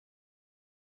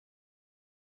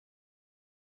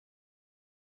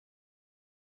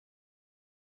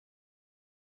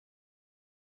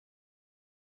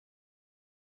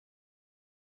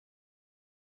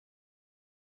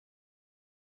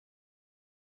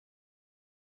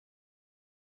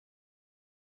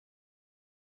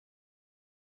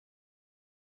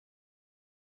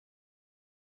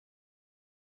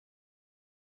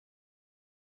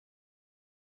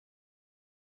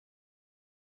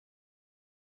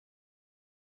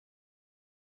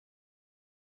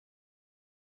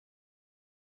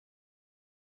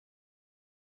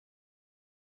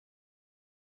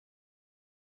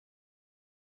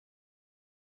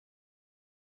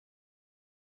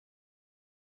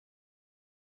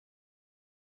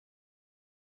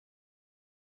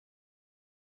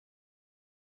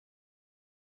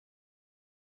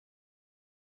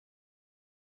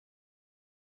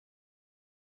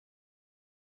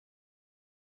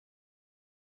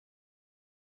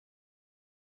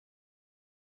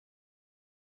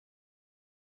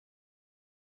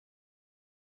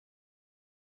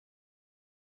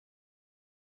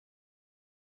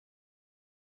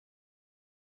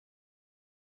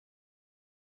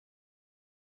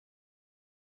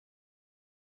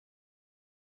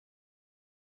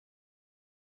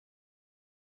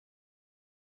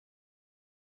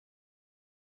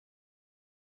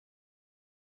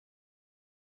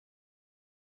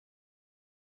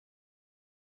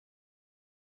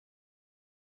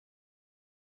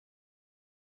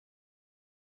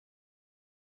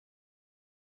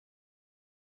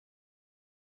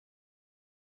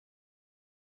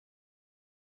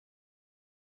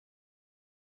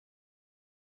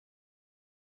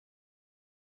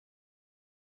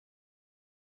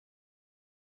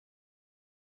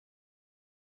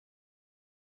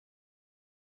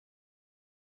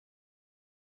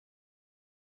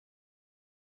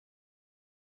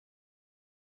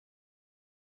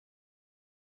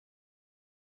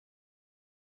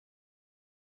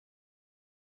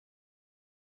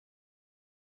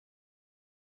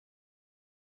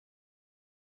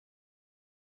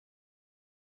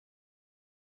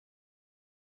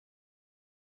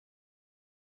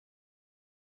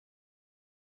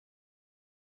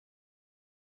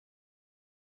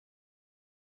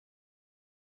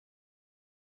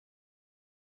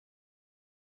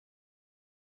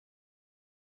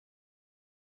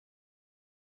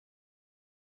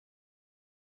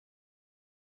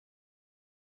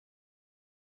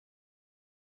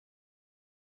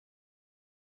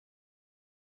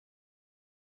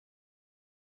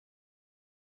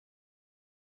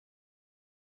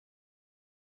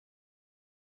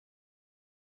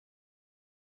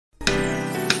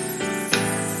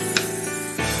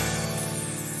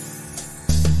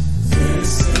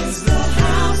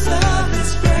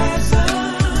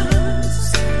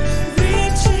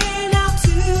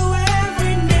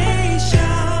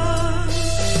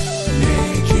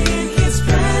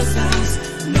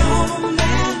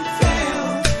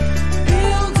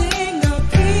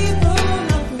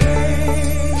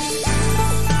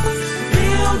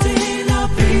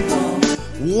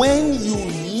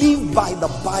the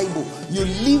Bible. You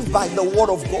live by the word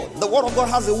of God. The word of God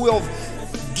has a way of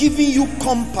giving you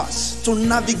compass to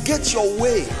navigate your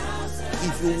way.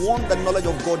 If you want the knowledge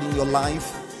of God in your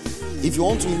life, if you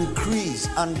want to increase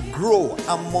and grow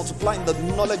and multiply in the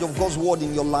knowledge of God's word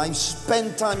in your life,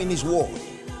 spend time in his word.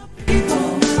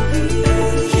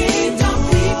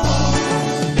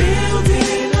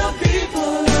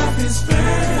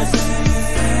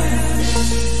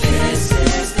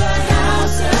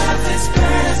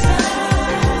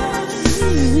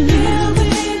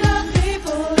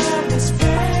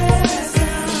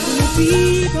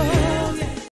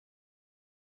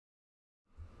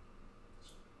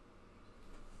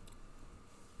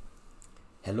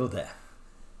 Hello there.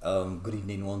 Good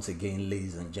evening once again,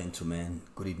 ladies and gentlemen.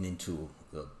 Good evening to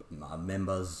our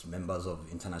members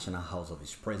of International House of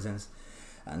His Presence,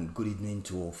 and good evening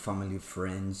to family,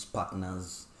 friends,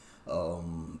 partners,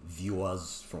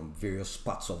 viewers from various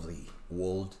parts of the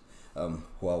world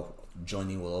who are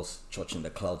joining with us, Church in the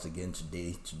Clouds, again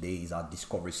today. Today is our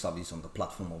discovery service on the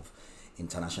platform of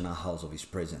International House of His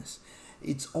Presence.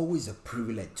 It's always a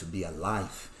privilege to be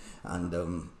alive. And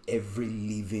every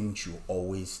living should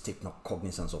always take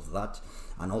cognizance of that,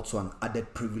 and also an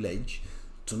added privilege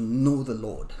to know the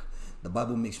Lord. The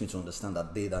Bible makes me to understand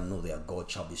that they that know their God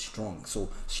shall be strong. So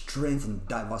strength in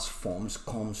diverse forms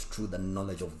comes through the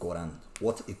knowledge of God, and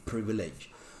what a privilege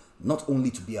not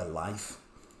only to be alive,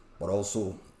 but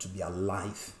also to be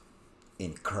alive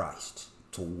in Christ,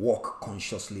 to walk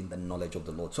consciously in the knowledge of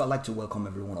the Lord. So I'd like to welcome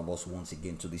every one of us once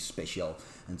again to this special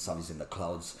and service in the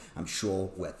clouds. I'm sure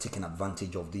we're taking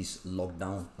advantage of this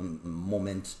lockdown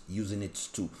moment, using it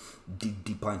to dig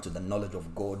deeper into the knowledge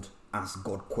of God, ask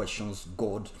God questions.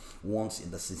 God wants,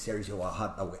 in the sincerity of our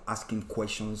heart, that we're asking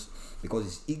questions, because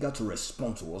he's eager to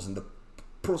respond to us. In the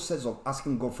process of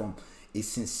asking God from a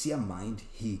sincere mind,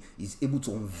 he is able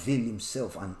to unveil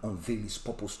himself and unveil his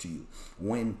purpose to you.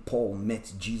 When Paul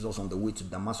met Jesus on the way to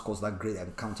Damascus, that great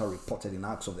encounter reported in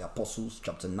Acts of the Apostles,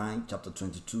 chapter 9, chapter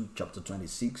 22, chapter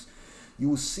 26, you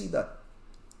will see that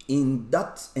in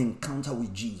that encounter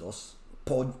with Jesus,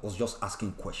 Paul was just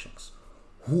asking questions.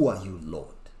 Who are you,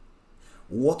 Lord?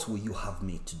 What will you have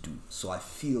me to do? So I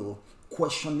feel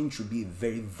questioning should be a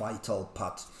very vital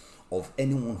part of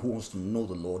anyone who wants to know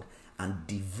the Lord and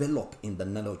develop in the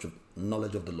knowledge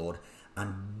of the Lord,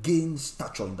 and gain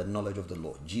stature in the knowledge of the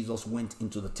Lord. Jesus went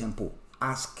into the temple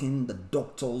asking the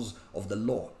doctors of the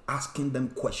law, asking them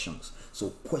questions. So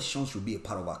questions should be a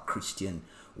part of our Christian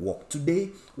walk.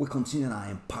 Today we continue our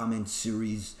empowerment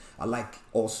series. I like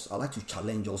to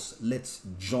challenge us. Let's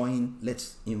join,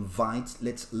 let's invite,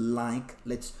 let's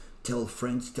tell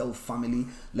friends, tell family.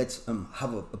 Let's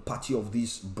have a party of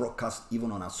this broadcast,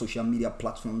 even on our social media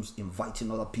platforms, inviting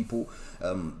other people.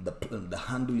 The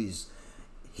handle is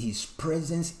His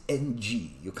Presence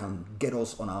NG. You can get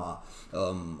us on our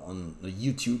on the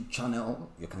YouTube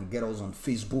channel. You can get us on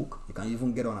Facebook. You can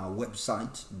even get on our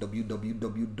website,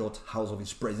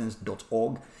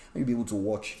 www.houseofhispresence.org, and you'll be able to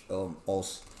watch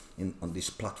us on this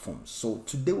platform. So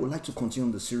today we'd like to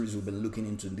continue the series we've been looking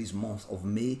into this month of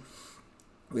May.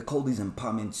 We call this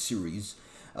empowerment series.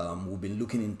 We've been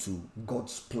looking into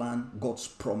God's plan, God's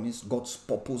promise, God's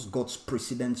purpose, God's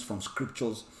precedents from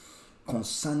scriptures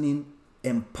concerning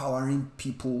empowering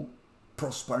people,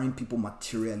 prospering people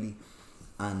materially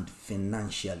and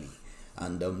financially.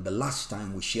 And the last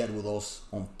time we shared with us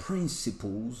on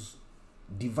principles,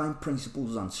 divine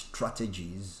principles and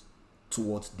strategies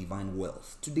towards divine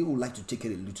wealth. Today we would like to take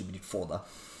it a little bit further.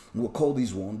 And we'll call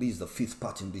this one, this is the fifth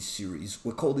part in this series,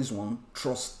 we'll call this one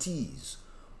Trustees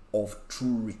of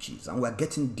True Riches. And we're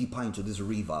getting deeper into this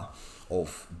river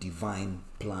of divine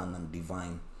plan and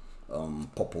divine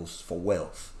purpose for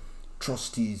wealth.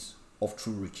 Trustees of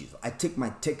True Riches. I take my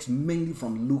text mainly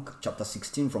from Luke chapter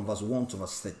 16 from verse 1 to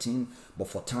verse 13, but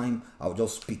for time I'll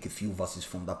just pick a few verses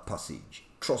from that passage.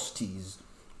 Trustees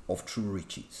of True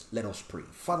Riches. Let us pray.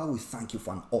 Father, we thank you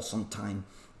for an awesome time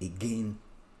again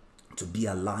to be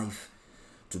alive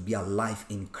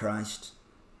in Christ,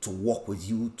 to walk with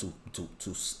you, to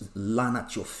learn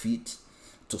at your feet,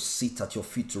 to sit at your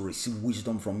feet, to receive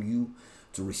wisdom from you,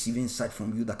 to receive insight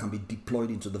from you that can be deployed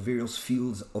into the various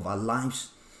fields of our lives,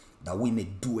 that we may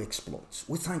do exploits.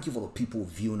 We thank you for the people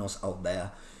viewing us out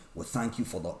there. We thank you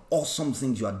for the awesome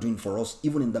things you are doing for us,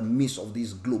 even in the midst of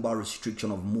this global restriction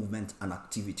of movement and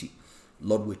activity.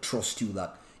 Lord, we trust you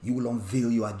that you will unveil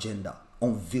your agenda,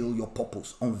 unveil your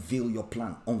purpose, unveil your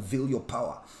plan, unveil your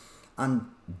power, and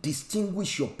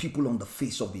distinguish your people on the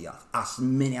face of the earth, as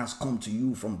many as come to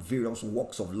you from various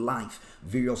walks of life,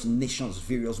 various nations,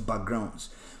 various backgrounds.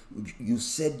 You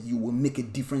said you will make a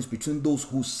difference between those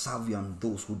who serve you and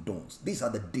those who don't. These are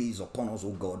the days upon us,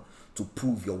 oh God, to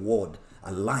prove your word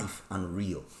alive and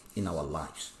real in our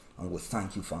lives. And we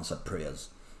thank you for answered prayers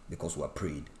because we are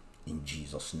prayed in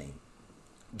Jesus' name.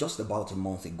 Just about a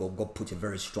month ago, God put a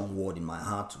very strong word in my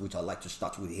heart, which I'd like to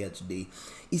start with here today.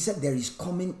 He said there is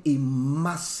coming a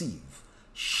massive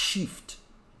shift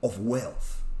of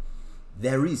wealth.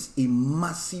 There is a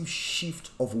massive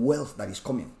shift of wealth that is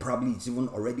coming. Probably it's even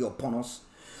already upon us.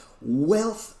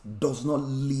 Wealth does not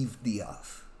leave the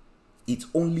earth. It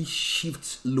only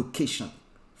shifts location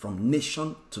from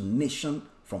nation to nation,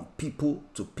 from people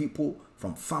to people,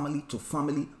 from family to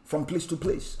family, from place to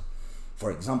place.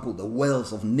 For example, the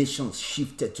wealth of nations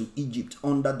shifted to Egypt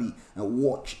under the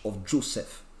watch of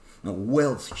Joseph. Now,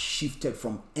 wealth shifted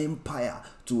from empire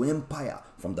to empire,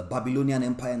 from the Babylonian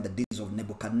Empire in the days of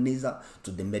Nebuchadnezzar to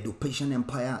the Medo-Persian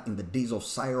Empire in the days of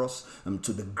Cyrus,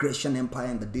 to the Grecian Empire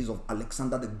in the days of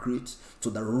Alexander the Great, to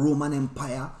the Roman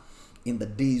Empire in the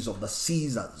days of the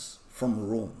Caesars from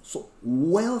Rome. So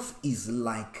wealth is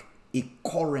like a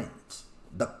current,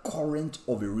 the current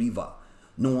of a river.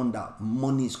 No wonder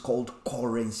money is called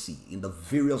currency. In the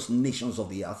various nations of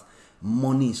the earth,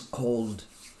 money is called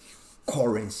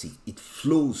currency. It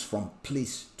flows from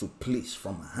place to place,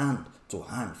 from hand to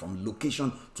hand, from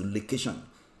location to location.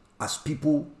 As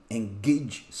people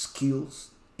engage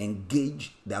skills,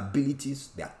 engage their abilities,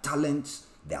 their talents,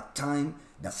 their time,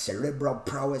 their cerebral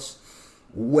prowess,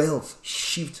 wealth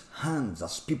shifts hands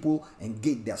as people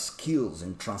engage their skills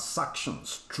in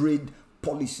transactions, trade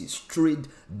policies, trade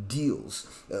deals.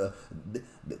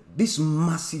 This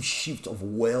massive shift of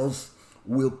wealth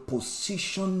will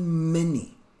position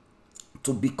many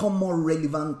to become more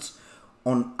relevant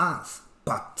on earth,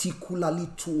 particularly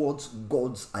towards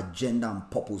God's agenda and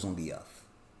purpose on the earth.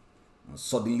 And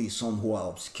suddenly some who are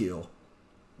obscure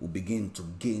will begin to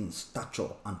gain stature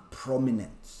and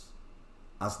prominence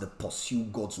as they pursue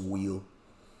God's will,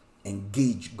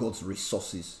 engage God's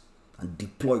resources, and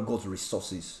deploy God's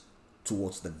resources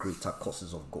towards the greater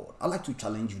causes of God. I'd like to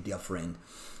challenge you, dear friend.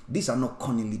 These are not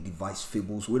cunningly devised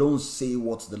fables. We don't say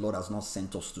what the Lord has not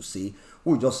sent us to say.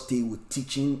 We just stay with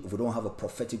teaching if we don't have a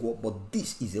prophetic word. But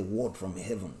this is a word from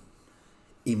heaven.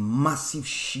 A massive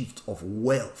shift of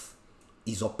wealth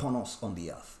is upon us on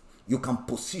the earth. You can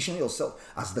position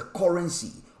yourself as the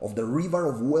currency of the river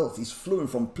of wealth is flowing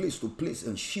from place to place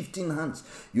and shifting hands.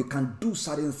 You can do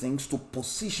certain things to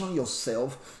position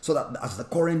yourself so that as the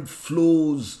current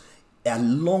flows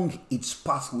along its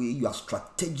pathway, you are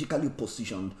strategically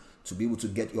positioned to be able to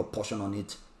get your portion on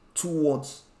it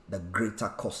towards the greater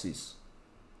causes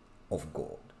of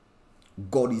God.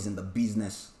 God is in the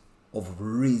business of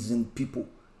raising people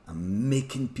and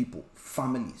making people,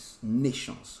 families,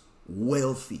 nations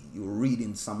wealthy. You read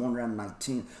in Psalm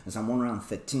 119 and Psalm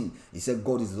 113, he said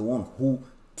God is the one who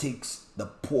takes the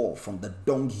poor from the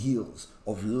dunghills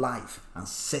of life and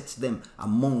sets them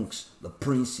amongst the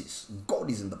princes.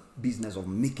 God is in the business of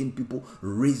making people,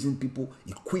 raising people,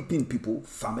 equipping people,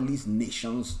 families,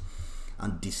 nations,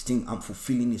 and distinct and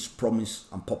fulfilling his promise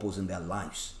and purpose in their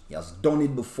lives. He has done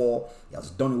it before. He has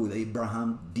done it with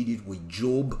Abraham, did it with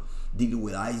Job, did it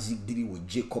with Isaac, did it with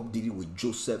Jacob, did it with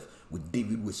Joseph, with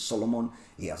David, with Solomon.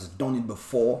 He has done it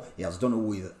before. He has done it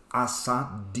with Asa,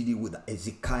 did it with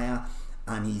Ezekiah,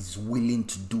 and he's willing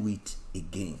to do it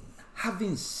again.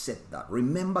 Having said that,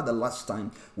 remember the last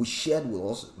time we shared with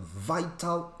us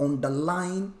vital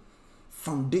underlying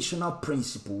foundational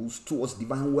principles towards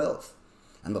divine wealth.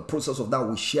 And the process of that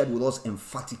we shared with us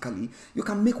emphatically. You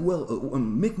can make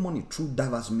make money through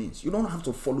diverse means. You don't have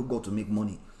to follow God to make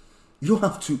money. You don't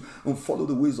have to follow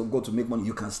the ways of God to make money.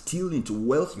 You can steal into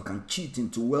wealth. You can cheat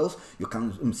into wealth. You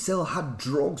can sell hard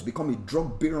drugs, become a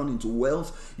drug baron into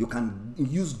wealth. You can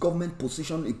use government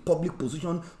position, a public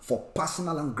position for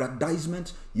personal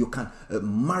aggrandizement. You can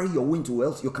marry your way into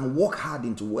wealth. You can work hard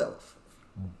into wealth.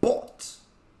 But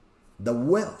the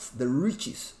wealth, the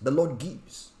riches the Lord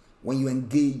gives, when you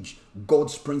engage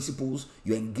God's principles,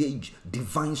 you engage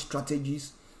divine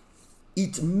strategies,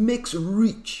 it makes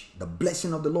rich. The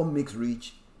blessing of the Lord makes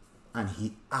rich, and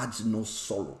he adds no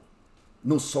sorrow.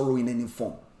 No sorrow in any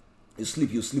form. You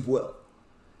sleep well.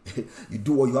 You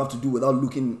do what you have to do without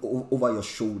looking over your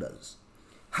shoulders.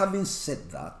 Having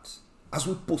said that, as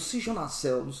we position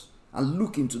ourselves and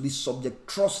look into this subject,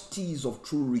 trustees of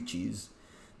true riches,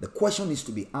 the question is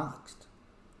to be asked,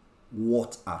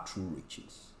 what are true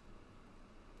riches?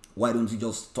 Why don't you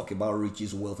just talk about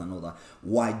riches, wealth, and all that?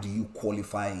 Why do you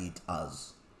qualify it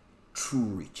as true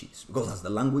riches? Because as the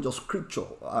language of scripture,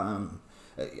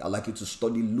 I'd like you to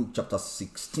study Luke chapter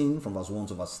 16 from verse 1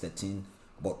 to verse 13.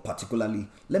 But particularly,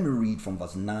 let me read from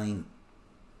verse 9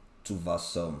 to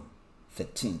verse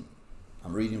 13.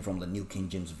 I'm reading from the New King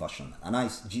James Version.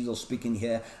 And Jesus speaking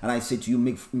here, and I say to you,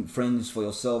 make friends for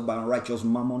yourself by unrighteous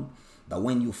mammon, that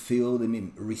when you fail, they may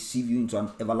receive you into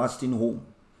an everlasting home.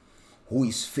 Who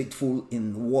is faithful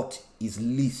in what is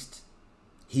least?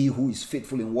 He who is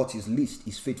faithful in what is least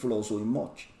is faithful also in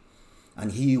much.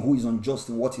 And he who is unjust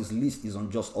in what is least is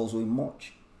unjust also in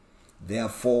much.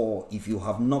 Therefore, if you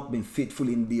have not been faithful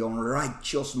in the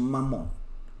unrighteous mammon,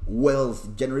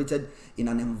 wealth generated in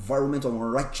an environment of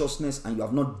unrighteousness, and you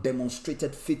have not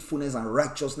demonstrated faithfulness and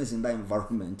righteousness in that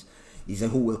environment, he said,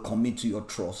 who will commit to your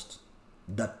trust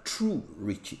the true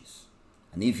riches?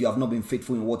 And if you have not been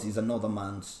faithful in what is another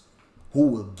man's, who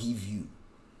will give you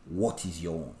what is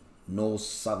your own? No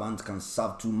servant can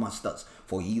serve two masters,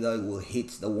 for either he will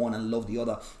hate the one and love the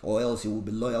other, or else he will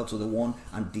be loyal to the one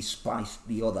and despise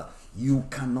the other. You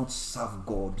cannot serve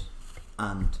God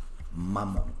and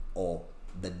mammon, or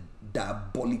the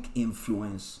diabolic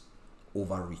influence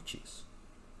over riches.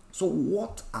 So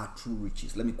what are true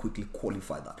riches? Let me quickly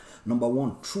qualify that. Number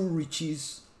one, true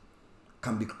riches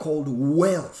can be called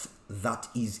wealth that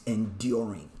is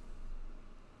enduring.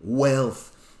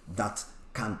 Wealth that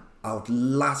can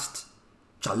outlast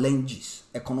challenges,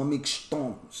 economic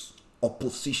storms,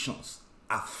 oppositions,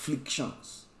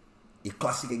 afflictions. A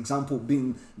classic example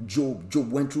being Job.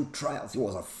 Job went through trials. He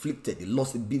was afflicted. He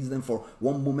lost the business for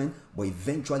one moment, but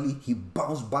eventually he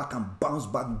bounced back and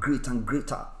bounced back greater and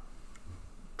greater.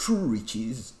 True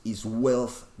riches is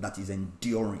wealth that is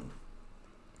enduring.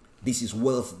 This is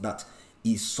wealth that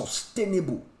is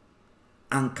sustainable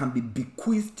and can be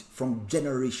bequeathed from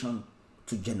generation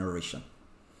to generation.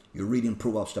 You read in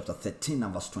Proverbs chapter 13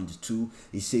 and verse 22,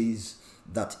 it says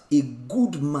that a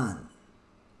good man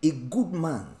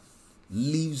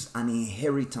leaves an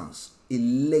inheritance, a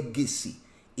legacy,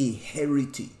 a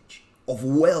heritage of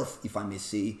wealth, if I may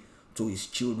say, to his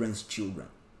children's children.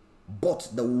 But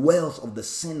the wealth of the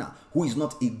sinner, who is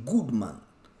not a good man,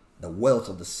 the wealth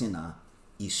of the sinner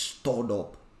is stored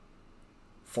up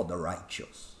for the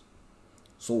righteous.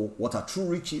 So what are true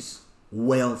riches?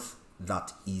 Wealth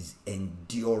that is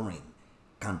enduring,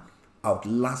 can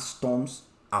outlast storms,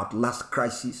 outlast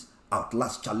crises,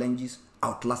 outlast challenges,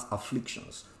 outlast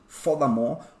afflictions.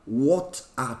 Furthermore, what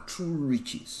are true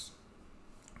riches?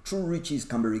 True riches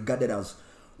can be regarded as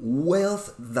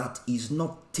wealth that is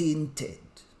not tainted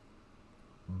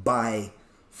by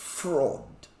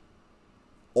fraud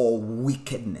or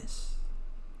wickedness.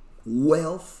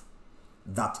 Wealth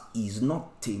that is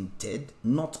not tainted,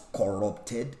 not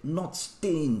corrupted, not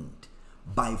stained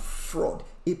by fraud.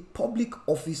 A public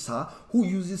officer who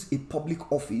uses a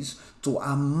public office to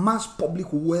amass public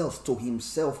wealth to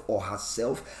himself or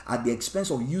herself at the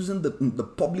expense of using the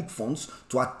public funds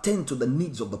to attend to the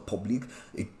needs of the public.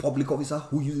 A public officer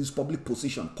who uses public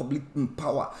position, public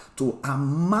power to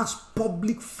amass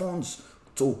public funds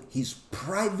to his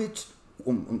private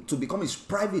to become his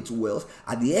private wealth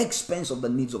at the expense of the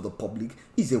needs of the public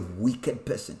is a wicked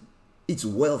person. It's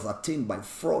wealth attained by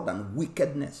fraud and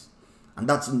wickedness. And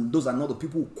those are not the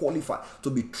people who qualify to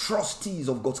be trustees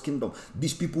of God's kingdom.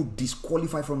 These people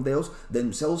disqualify from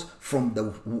themselves from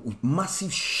the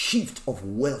massive shift of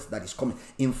wealth that is coming.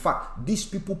 In fact, these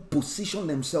people position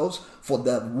themselves for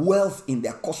the wealth in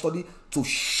their custody to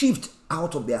shift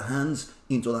out of their hands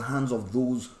into the hands of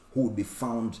those who will be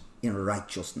found in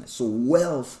righteousness. So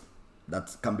wealth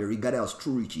that can be regarded as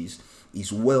true riches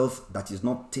is wealth that is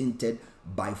not tainted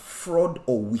by fraud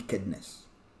or wickedness.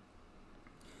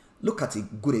 Look at a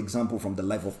good example from the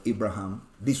life of Abraham.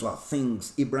 These were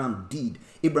things Abraham did.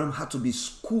 Abraham had to be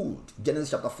schooled.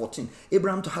 Genesis chapter 14.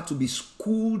 Abraham had to be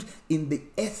schooled in the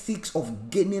ethics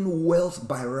of gaining wealth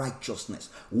by righteousness.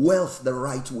 Wealth the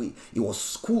right way. He was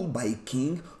schooled by a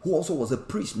king who also was a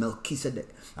priest, Melchizedek.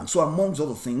 And so amongst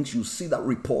other things, you see that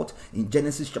report in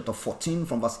Genesis chapter 14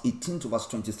 from verse 18 to verse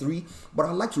 23. But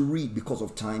I'd like to read, because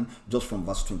of time, just from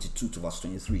verse 22 to verse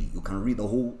 23. You can read the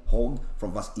whole hog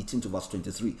from verse 18 to verse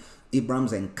 23.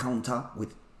 Abraham's encounter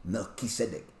with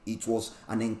Melchizedek. It was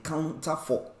an encounter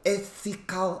for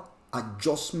ethical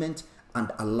adjustment and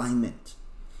alignment,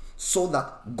 so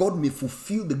that God may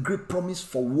fulfill the great promise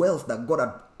for wealth that God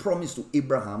had promised to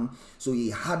Abraham. So he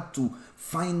had to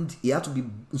be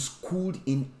schooled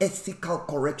in ethical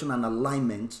correction and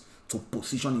alignment to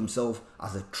position himself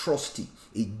as a trustee,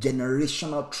 a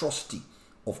generational trustee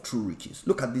of true riches.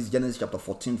 Look at this, Genesis chapter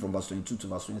 14 from verse 22 to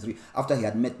verse 23. After he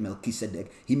had met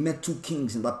Melchizedek, he met two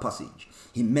kings in that passage.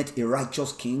 He met a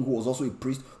righteous king who was also a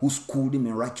priest who schooled him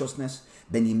in righteousness.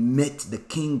 Then he met the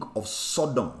king of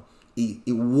Sodom,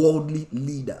 a worldly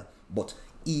leader, but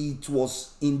it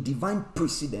was in divine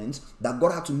precedence that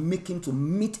God had to make him to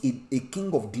meet a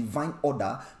king of divine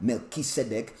order,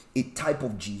 Melchizedek, a type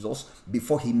of Jesus,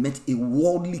 before he met a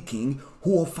worldly king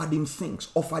who offered him things,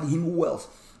 offered him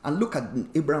wealth. And look at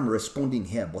Abraham responding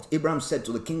here. But Abraham said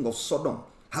to the king of Sodom,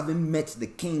 having met the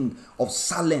king of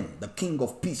Salem, the king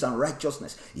of peace and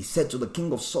righteousness, he said to the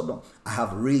king of Sodom, I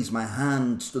have raised my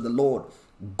hands to the Lord,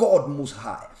 God Most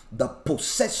High, the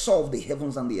possessor of the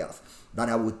heavens and the earth, that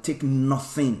I will take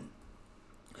nothing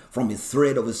from a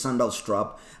thread of a sandal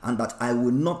strap, and that I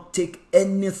will not take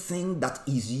anything that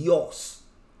is yours,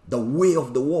 the way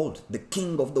of the world, the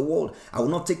king of the world. I will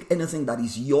not take anything that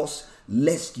is yours,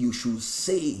 lest you should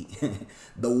say,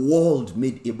 the world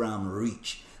made Abraham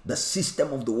rich. The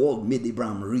system of the world made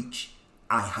Abraham rich.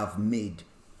 I have made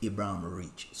Abraham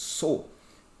rich. So,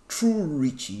 true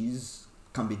riches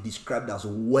can be described as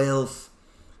wealth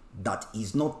that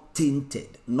is not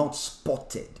tainted, not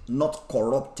spotted, not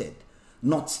corrupted,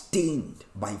 not stained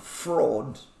by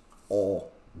fraud or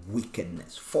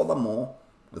wickedness. Furthermore,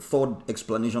 the third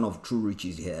explanation of true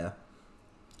riches here,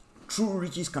 true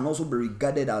riches can also be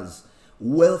regarded as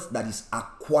wealth that is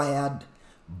acquired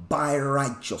by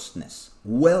righteousness.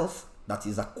 Wealth that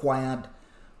is acquired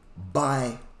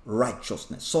by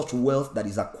righteousness. Such wealth that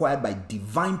is acquired by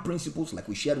divine principles, like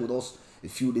we shared with us a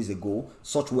few days ago.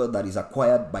 Such wealth that is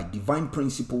acquired by divine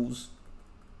principles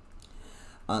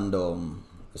and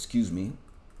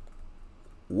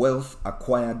wealth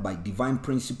acquired by divine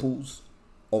principles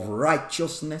of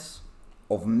righteousness,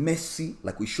 of mercy,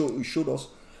 like we showed us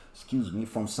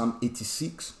from Psalm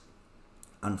 86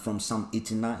 and from Psalm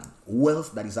 89.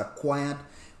 Wealth that is acquired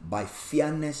by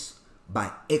fairness,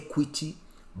 by equity,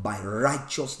 by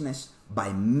righteousness,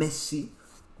 by mercy,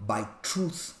 by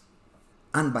truth,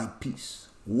 and by peace.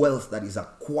 Wealth that is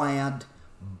acquired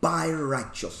by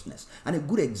righteousness. And a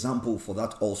good example for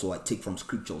that also I take from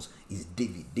scriptures is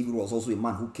David. David was also a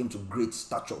man who came to great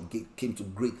stature, came to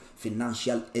great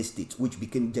financial estate, which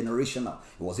became generational.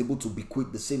 He was able to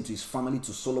bequeath the same to his family,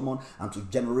 to Solomon, and to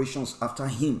generations after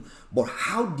him. But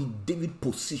how did David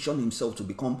position himself to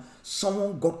become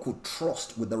someone God could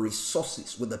trust with the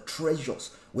resources, with the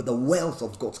treasures, with the wealth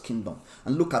of God's kingdom?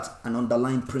 And look at an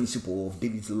underlying principle of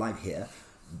David's life here.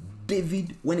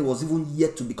 David, when he was even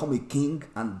yet to become a king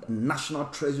and national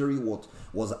treasury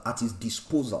was at his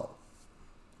disposal.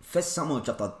 1 Samuel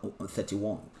chapter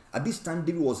 31. At this time,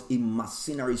 David was a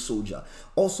mercenary soldier.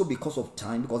 Also because of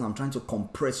time, because I'm trying to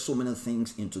compress so many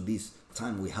things into this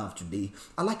time we have today,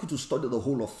 I'd like you to study the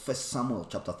whole of 1 Samuel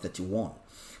chapter 31.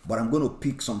 But I'm going to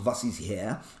pick some verses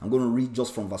here. I'm going to read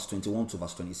just from verse 21 to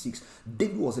verse 26.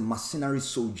 David was a mercenary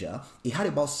soldier. He had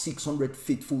about 600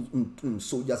 faithful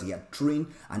soldiers he had trained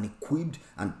and equipped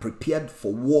and prepared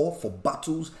for war, for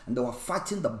battles. And they were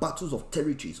fighting the battles of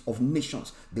territories, of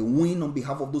nations. They win on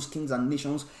behalf of those kings and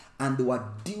nations. And they were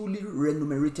duly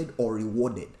remunerated or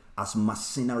rewarded as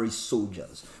mercenary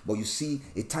soldiers. But you see,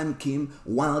 a time came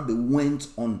while they went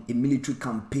on a military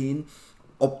campaign.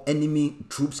 Enemy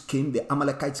troops came, the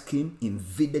Amalekites came,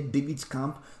 invaded David's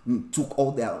camp, took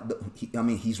all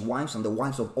his wives and the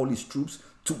wives of all his troops,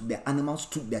 took their animals,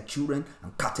 took their children,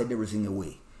 and carted everything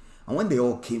away. And when they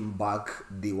all came back,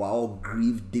 they were all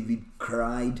grieved. David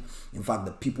cried. In fact,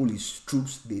 the people, his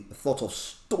troops, they thought of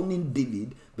stoning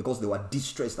David because they were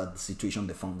distressed at the situation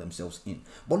they found themselves in.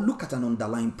 But look at an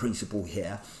underlying principle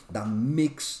here that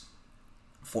makes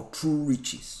for true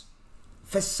riches.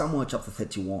 1 Samuel chapter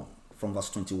 31. From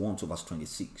verse 21 to verse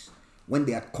 26. When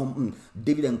they had come,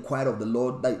 David inquired of the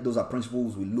Lord. Those are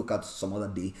principles we'll look at some other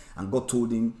day. And God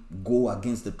told him, go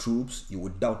against the troops. You will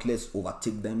doubtless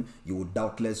overtake them. You will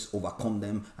doubtless overcome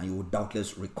them. And you will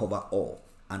doubtless recover all.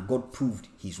 And God proved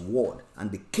his word.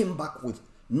 And they came back with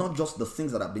not just the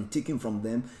things that have been taken from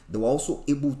them. They were also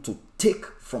able to take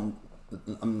from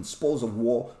spoils of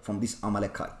war from these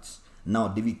Amalekites. Now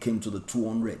David came to the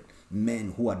 200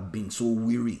 men who had been so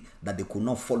weary that they could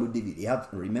not follow David.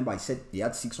 Remember I said he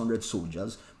had 600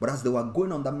 soldiers, but as they were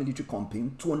going on that military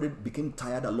campaign, 200 became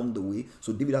tired along the way,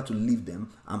 so David had to leave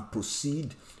them and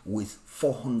proceed with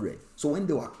 400. So when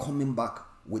they were coming back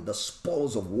with the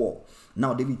spoils of war,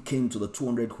 now David came to the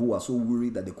 200 who were so weary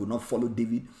that they could not follow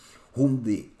David, whom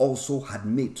they also had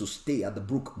made to stay at the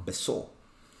brook Besor.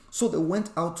 So they went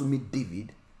out to meet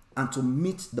David and to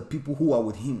meet the people who were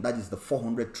with him, that is the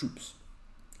 400 troops.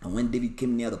 And when David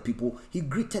came near the people, he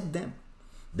greeted them.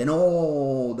 Then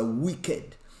all the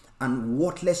wicked and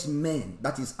worthless men,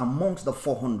 that is amongst the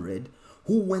 400,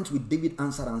 who went with David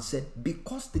answered and said,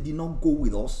 because they did not go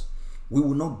with us, we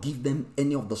will not give them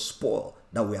any of the spoil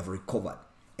that we have recovered,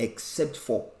 except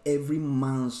for every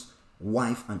man's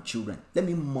wife and children. Let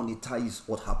me monetize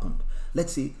what happened.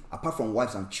 Let's say, apart from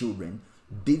wives and children,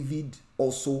 David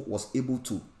also was able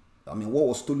to, what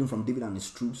was stolen from David and his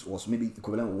troops was maybe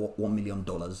equivalent of $1 million.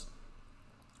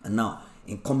 And now,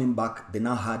 in coming back, they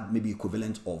now had maybe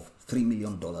equivalent of $3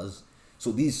 million.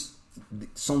 So these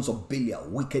sons of Belial,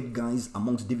 wicked guys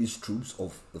amongst David's troops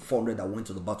of the 400 that went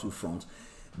to the battlefront,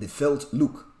 they felt,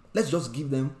 look, let's just give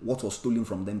them what was stolen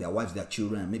from them, their wives, their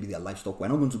children, and maybe their livestock. We're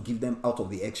not going to give them out of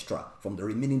the extra from the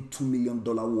remaining $2 million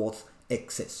worth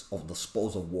excess of the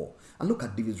spoils of war. And look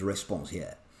at David's response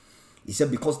here. He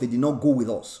said, because they did not go with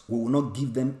us, we will not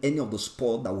give them any of the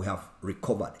spoil that we have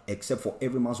recovered, except for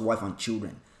every man's wife and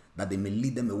children, that they may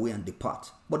lead them away and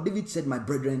depart. But David said, my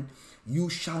brethren, you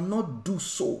shall not do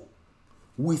so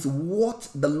with what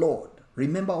the Lord,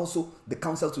 remember also the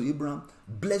counsel to Abraham,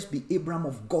 blessed be Abraham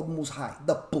of God Most High,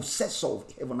 the possessor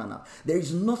of heaven and earth. There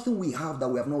is nothing we have that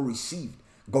we have not received.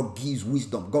 God gives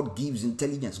wisdom, God gives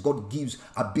intelligence, God gives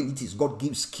abilities, God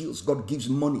gives skills, God gives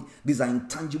money. These are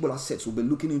intangible assets we'll be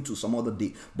looking into some other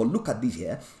day. But look at this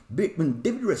here. When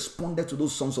David responded to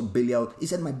those sons of Belial, he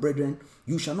said, my brethren,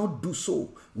 you shall not do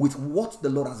so with what the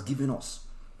Lord has given us,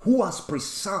 who has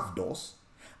preserved us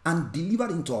and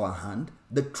delivered into our hand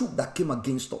the troop that came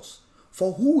against us.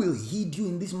 For who will heed you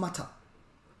in this matter?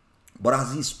 But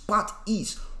as his part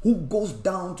is, who goes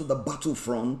down to the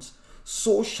battlefront,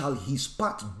 so shall his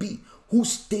part be, who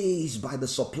stays by the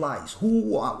supplies,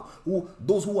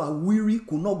 those who are weary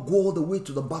could not go all the way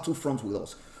to the battlefront with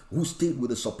us, who stayed with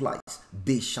the supplies,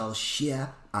 they shall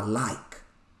share alike.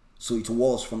 So it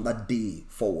was from that day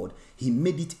forward, he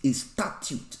made it a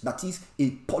statute, that is a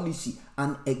policy,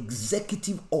 an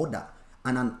executive order,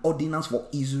 and an ordinance for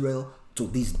Israel to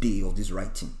this day of this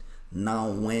writing. Now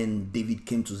when David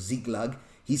came to Ziklag,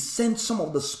 he sent some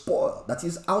of the spoil, that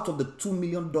is out of the $2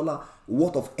 million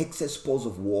worth of excess spoils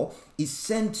of war, he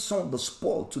sent some of the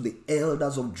spoil to the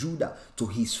elders of Judah, to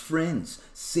his friends,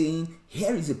 saying,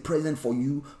 here is a present for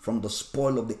you from the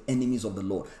spoil of the enemies of the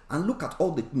Lord. And look at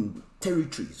all the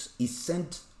territories he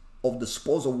sent of the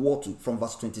spoils of war to, from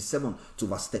verse 27 to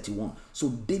verse 31. So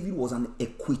David was an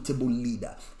equitable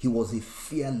leader. He was a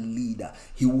fair leader.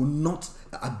 He will not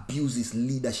abuse his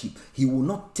leadership. He will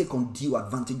not take undue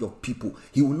advantage of people.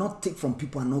 He will not take from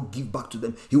people and not give back to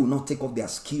them. He will not take off their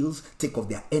skills, take off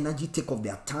their energy, take off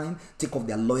their time, take off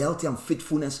their loyalty and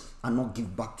faithfulness and not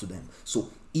give back to them. So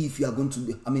if you are going to,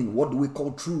 what do we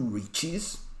call true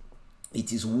riches?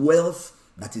 It is wealth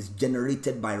that is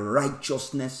generated by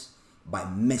righteousness, by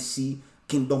mercy,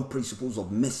 kingdom principles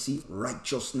of mercy,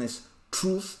 righteousness,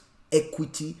 truth,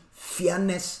 equity,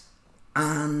 fairness,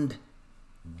 and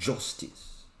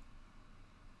justice.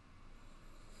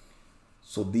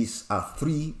 So these are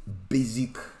three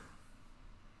basic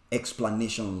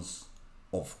explanations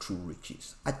of true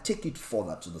riches. I take it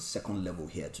further to the second level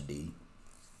here today.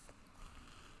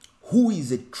 Who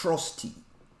is a trustee?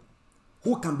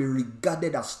 Who can be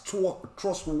regarded as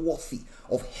trustworthy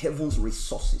of heaven's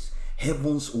resources,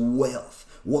 heaven's wealth,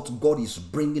 what God is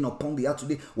bringing upon the earth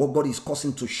today, what God is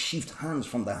causing to shift hands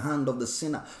from the hand of the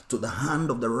sinner to the hand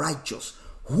of the righteous.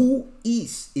 Who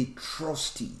is a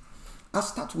trustee? I'll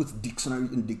start with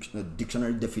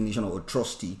dictionary definition of a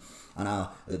trustee. And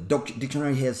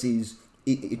dictionary here says,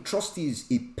 a trustee is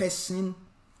a person,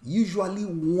 usually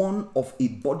one of a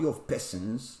body of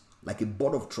persons, like a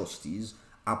board of trustees,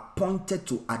 appointed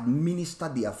to administer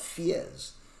the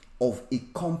affairs of a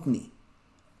company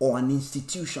or an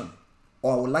institution,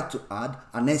 or I would like to add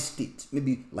an estate,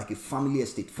 maybe like a family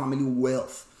estate, family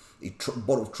wealth. A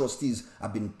board of trustees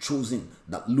have been chosen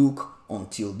that look,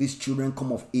 until these children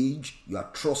come of age, you are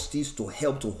trustees to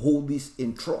help to hold this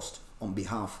in trust on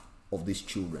behalf of these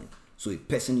children. So a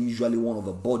person, usually one of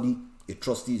a body, a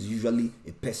trustee is usually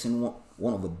a person,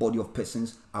 one of a body of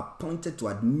persons appointed to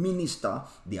administer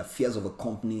the affairs of a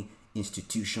company,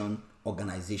 institution,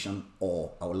 organization,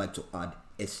 or I would like to add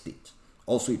estate.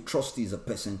 Also, a trustee is a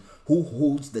person who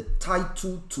holds the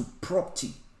title to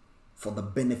property for the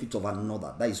benefit of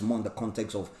another. That is more in the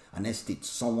context of an estate,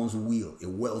 someone's will, a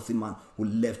wealthy man who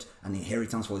left an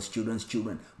inheritance for his children's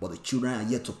children, but the children are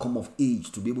yet to come of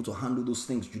age to be able to handle those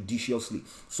things judiciously.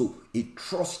 So a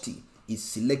trustee is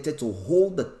selected to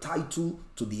hold the title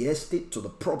to the estate, to the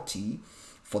property,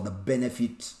 for the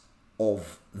benefit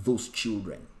of those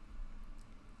children.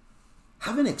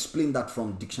 Having explained that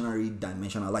from dictionary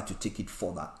dimension, I'd like to take it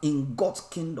further. In God's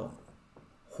kingdom,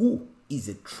 who is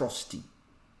a trustee?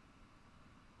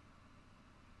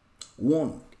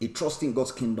 One, a trustee in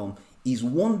God's kingdom is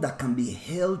one that can be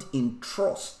held in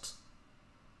trust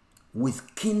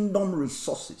with kingdom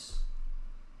resources,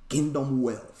 kingdom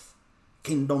wealth,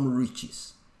 kingdom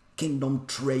riches, kingdom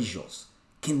treasures,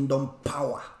 kingdom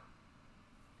power,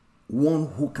 one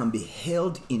who can be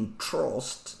held in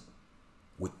trust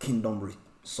with kingdom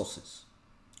resources.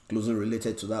 Closely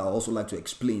related to that, I also like to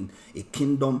explain a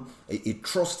kingdom, a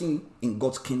trusting in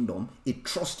God's kingdom, a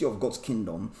trustee of God's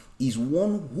kingdom is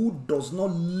one who does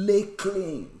not lay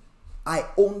claim. I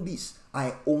own this,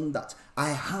 I own that, I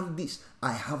have this,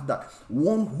 I have that.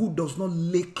 One who does not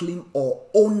lay claim or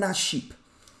ownership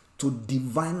to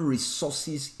divine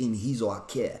resources in his or her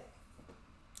care.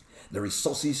 The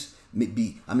resources may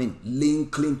be, laying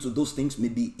claim to those things may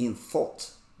be in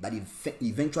thought that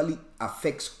eventually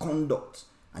affects conduct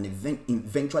and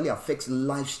eventually affects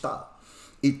lifestyle.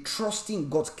 A trustee in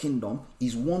God's kingdom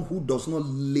is one who does not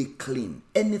lay claim.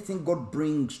 Anything God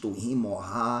brings to him or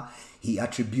her, he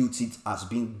attributes it as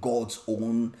being God's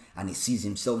own, and he sees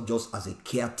himself just as a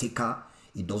caretaker.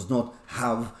 He does not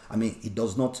have,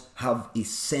 a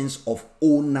sense of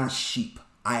ownership.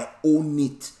 I own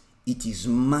it. It is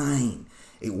mine.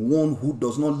 A one who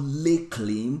does not lay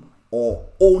claim or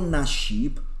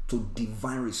ownership to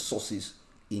divine resources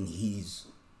in his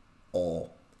or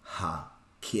her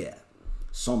care.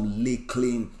 Some lay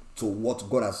claim to what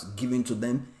God has given to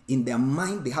them. In their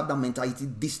mind, they have that mentality,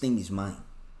 this thing is mine.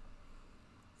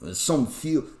 Some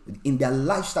feel in their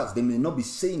lifestyles, they may not be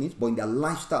saying it, but in their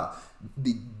lifestyle,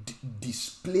 they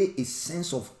display a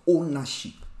sense of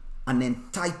ownership, an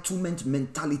entitlement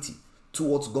mentality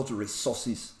towards God's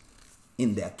resources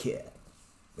in their care.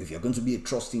 If you're going to be a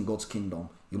trustee in God's kingdom,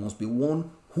 you must be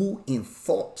one who in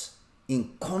thought,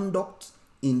 in conduct,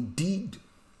 in deed,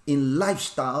 in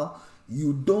lifestyle,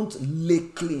 you don't lay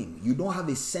claim. You don't have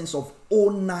a sense of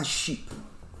ownership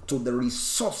to the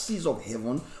resources of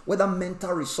heaven, whether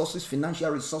mental resources, financial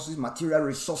resources, material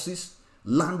resources,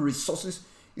 land resources.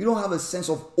 You don't have a sense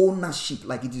of ownership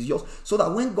like it is yours, so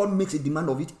that when God makes a demand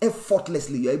of it,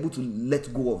 effortlessly you're able to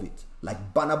let go of it.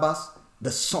 Like Barnabas,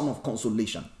 the son of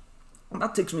consolation. And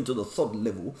that takes me to the third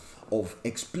level of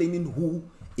explaining who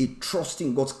a trust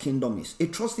in God's kingdom is. A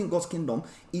trust in God's kingdom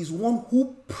is one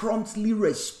who promptly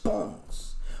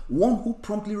responds. One who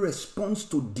promptly responds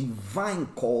to divine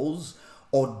calls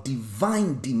or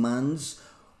divine demands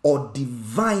or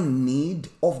divine need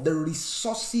of the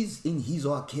resources in his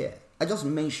or her care. I just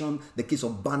mentioned the case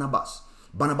of Barnabas.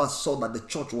 Barnabas saw that the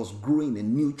church was growing, a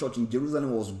new church in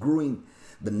Jerusalem was growing.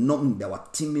 There were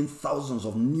teeming thousands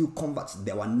of new converts.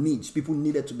 There were needs. People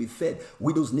needed to be fed.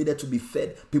 Widows needed to be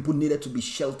fed. People needed to be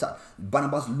sheltered.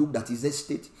 Barnabas looked at his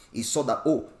estate. He saw that,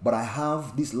 but I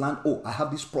have this land. I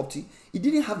have this property. He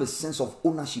didn't have a sense of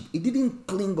ownership. He didn't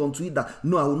cling onto it that,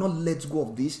 no, I will not let go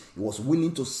of this. He was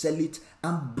willing to sell it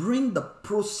and bring the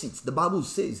proceeds. The Bible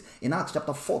says in Acts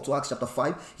chapter 4 to Acts chapter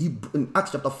 5, in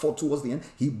Acts chapter 4 towards the end,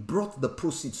 he brought the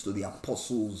proceeds to the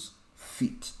apostles'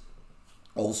 feet.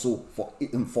 Also,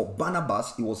 for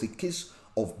Barnabas, it was a case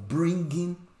of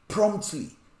bringing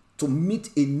promptly to meet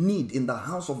a need in the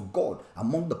house of God,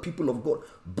 among the people of God,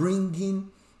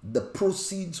 bringing the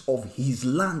proceeds of his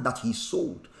land that he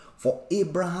sold. For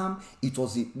Abraham, it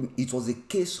was a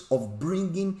case of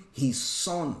bringing his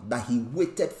son that he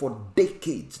waited for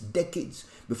decades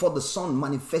before the son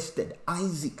manifested,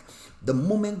 Isaac. The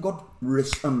moment God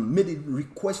made a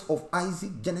request of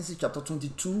Isaac, Genesis chapter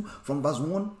 22 from verse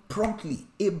 1, promptly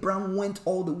Abraham went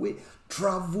all the way,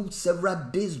 traveled several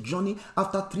days journey.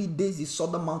 After 3 days, he saw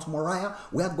the Mount Moriah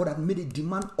where God had made a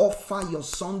demand, offer your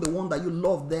son, the one that you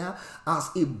love there,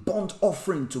 as a burnt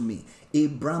offering to me.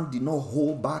 Abraham did not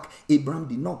hold back. Abraham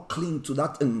did not cling to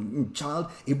that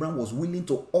child. Abraham was willing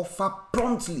to offer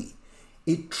promptly.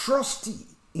 A trustee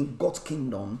in God's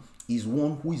kingdom is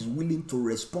one who is willing to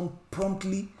respond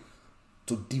promptly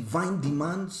to divine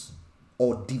demands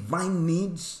or divine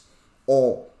needs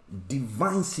or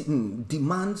divine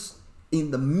demands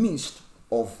in the midst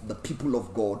of the people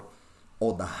of God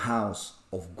or the house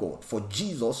of God. For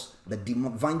Jesus, the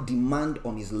divine demand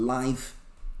on his life,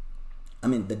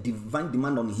 the divine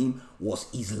demand on him was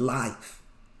his life.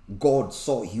 God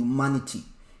saw humanity.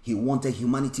 He wanted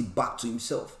humanity back to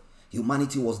himself.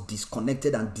 Humanity was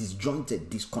disconnected and disjointed,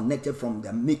 disconnected from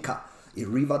their maker. A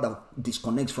river that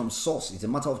disconnects from source. It's a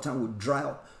matter of time will dry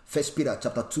up. 1 Peter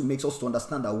chapter 2 makes us to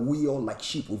understand that we all like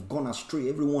sheep, we've gone astray,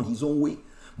 everyone his own way.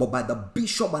 But by the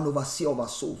bishop and overseer of our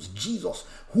souls, Jesus,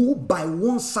 who by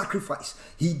one sacrifice,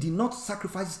 he did not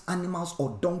sacrifice animals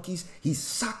or donkeys, he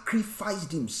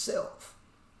sacrificed himself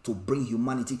to bring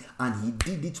humanity, and he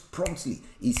did it promptly.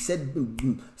 He said,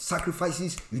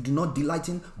 sacrifices you do not delight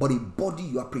in, but a body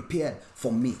you are prepared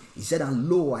for me. He said, and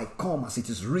lo, I come, as it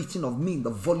is written of me in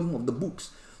the volume of the books,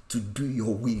 to do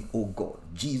your will, oh God.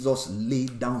 Jesus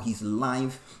laid down his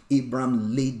life.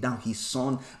 Abraham laid down his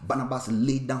son. Barnabas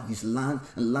laid down his land.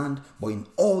 But in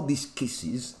all these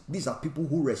cases, these are people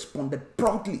who responded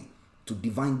promptly to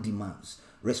divine demands,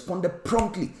 responded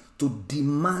promptly to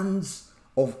demands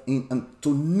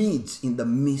to needs in the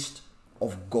midst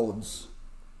of God's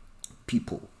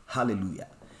people. Hallelujah.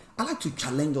 I'd like to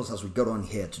challenge us as we get on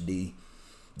here today,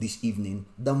 this evening.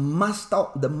 The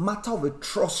matter of a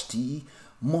trustee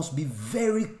must be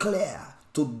very clear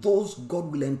to those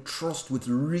God will entrust with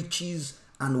riches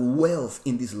and wealth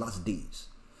in these last days.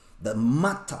 The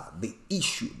matter, the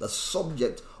issue, the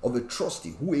subject of a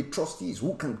trustee, who a trustee is,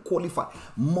 who can qualify,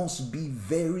 must be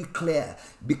very clear,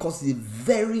 because it's a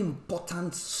very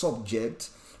important subject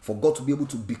for God to be able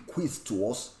to bequeath to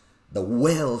us the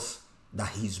wealth that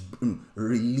he's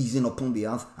releasing upon the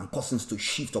earth and causing us to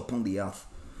shift upon the earth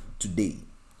today.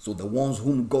 So the ones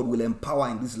whom God will empower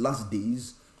in these last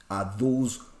days are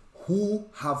those who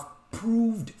have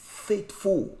proved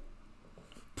faithful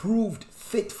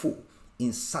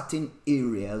in certain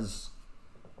areas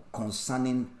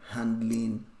concerning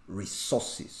handling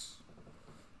resources.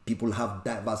 People have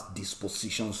diverse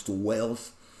dispositions to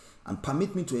wealth, and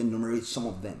permit me to enumerate some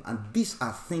of them. And these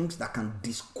are things that can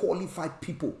disqualify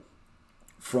people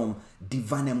from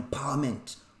divine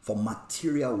empowerment for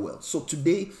material wealth. So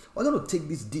today we're going to take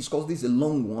this discourse. This is a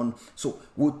long one, so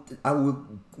I will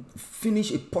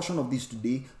finish a portion of this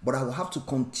today, but I will have to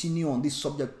continue on this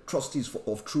subject, trustees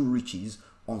of true riches,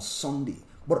 on Sunday.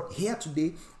 But here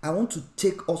today, I want to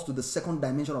take us to the second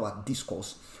dimension of our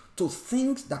discourse, to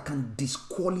things that can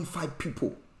disqualify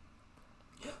people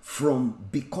from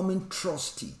becoming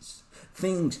trustees.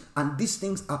 And these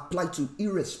things apply to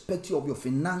irrespective of your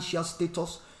financial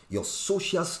status, your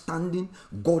social standing.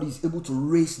 God is able to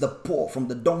raise the poor from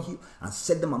the dunghill and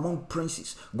set them among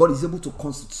princes. God is able to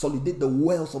consolidate the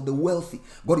wealth of the wealthy.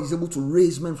 God is able to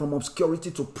raise men from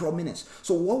obscurity to prominence.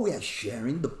 So what we are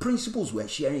sharing, the principles we are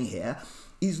sharing here,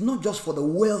 is not just for the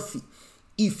wealthy.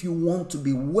 If you want to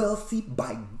be wealthy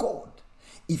by God,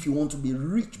 if you want to be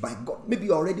rich by God, maybe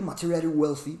you're already materially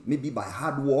wealthy, maybe by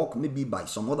hard work, maybe by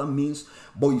some other means,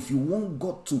 but if you want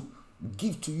God to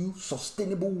give to you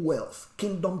sustainable wealth,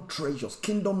 kingdom treasures,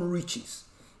 kingdom riches,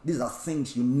 these are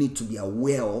things you need to be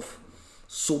aware of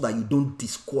so that you don't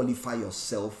disqualify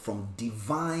yourself from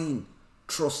divine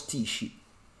trusteeship.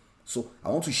 So I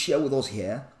want to share with us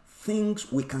here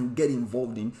things we can get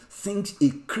involved in, things a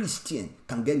Christian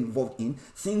can get involved in,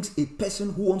 things a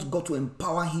person who wants God to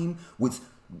empower him with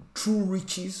true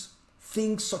riches,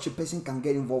 things such a person can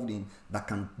get involved in that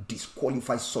can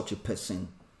disqualify such a person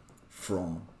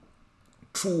from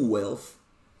true wealth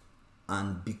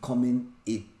and becoming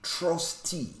a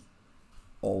trustee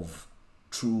of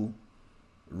true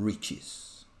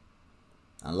riches.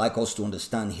 And like us to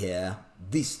understand here,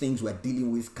 these things we're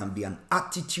dealing with can be an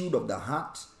attitude of the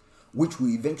heart, which will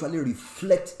eventually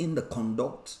reflect in the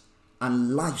conduct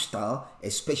and lifestyle,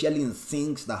 especially in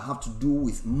things that have to do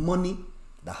with money,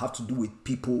 that have to do with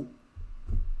people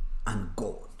and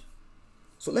God.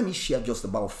 So let me share just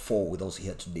about 4 with us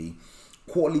here today.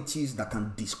 Qualities that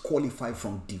can disqualify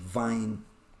from divine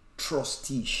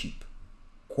trusteeship.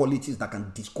 Qualities that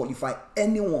can disqualify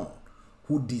anyone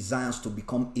who desires to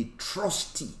become a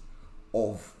trustee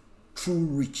of true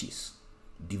riches,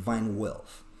 divine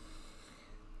wealth.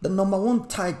 The number one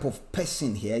type of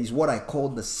person here is what I call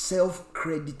the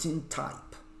self-crediting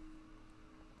type.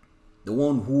 The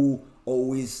one who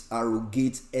always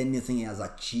arrogates anything he has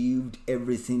achieved,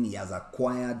 everything he has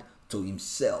acquired to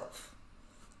himself.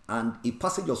 And a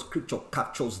passage of scripture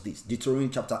captures this. Deuteronomy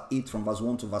chapter 8 from verse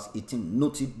 1 to verse 18.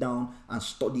 Note it down and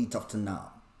study it after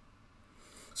now.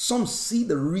 Some see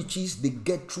the riches they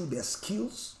get through their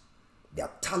skills, their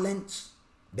talents,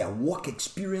 their work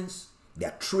experience,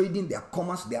 their trading, their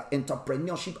commerce, their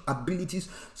entrepreneurship abilities.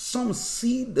 Some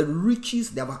see the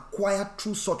riches they have acquired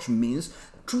through such means,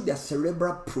 through their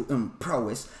cerebral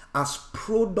prowess, as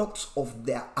products of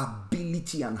their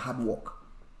ability and hard work.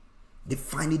 They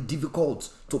find it difficult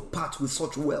to part with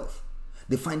such wealth.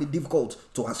 They find it difficult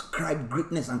to ascribe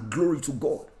greatness and glory to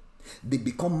God. They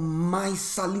become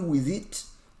miserly with it,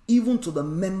 even to the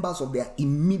members of their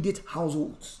immediate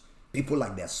households. People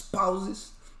like their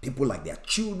spouses, people like their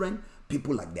children,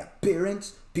 people like their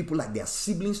parents, people like their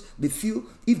siblings. They feel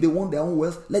if they want their own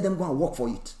wealth, let them go and work for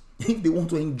it. If they want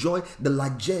to enjoy the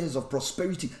largesse of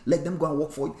prosperity, let them go and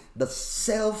work for it. The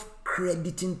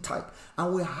self-crediting type.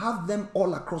 And we have them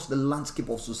all across the landscape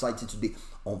of society today.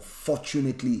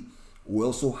 Unfortunately, we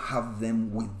also have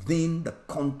them within the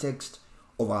context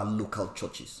of our local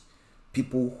churches.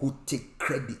 People who take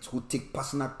credit, who take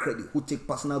personal credit, who take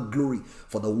personal glory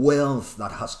for the wealth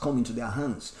that has come into their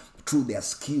hands through their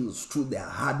skills, through their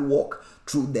hard work,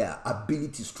 through their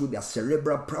abilities, through their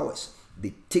cerebral prowess.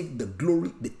 They take the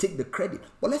glory, they take the credit.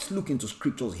 But let's look into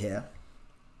scriptures here.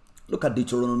 Look at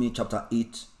Deuteronomy chapter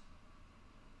 8.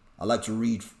 I'd like to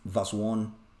read verse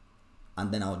 1,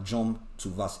 and then I'll jump to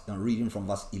reading from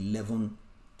verse 11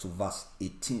 to verse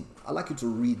 18. I'd like you to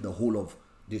read the whole of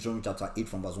Deuteronomy chapter 8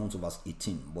 from verse 1 to verse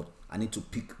 18, but I need to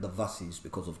pick the verses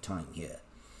because of time here.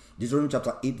 Deuteronomy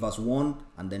chapter 8 verse 1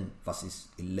 and then verses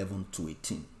 11 to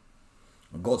 18.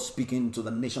 God speaking to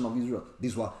the nation of Israel.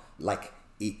 These were like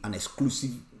an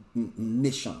exclusive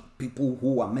nation, people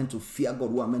who are meant to fear God,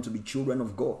 who are meant to be children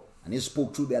of God. And he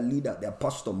spoke through their leader, their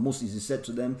pastor Moses. He said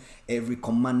to them, every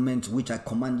commandment which I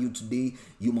command you today,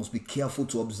 you must be careful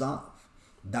to observe,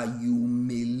 that you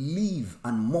may live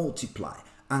and multiply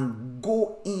and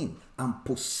go in and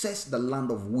possess the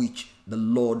land of which the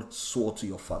Lord swore to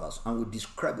your fathers. And we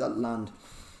described that land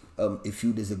a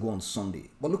few days ago on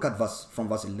Sunday. But look at from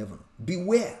verse 11.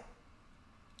 Beware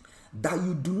that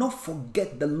you do not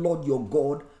forget the Lord your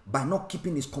God by not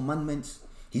keeping his commandments,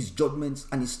 his judgments,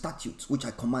 and his statutes, which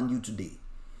I command you today,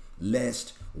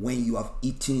 lest when you have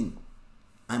eaten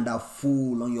and are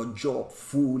full on your job,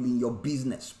 full in your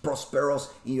business, prosperous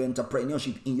in your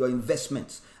entrepreneurship, in your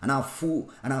investments, and are full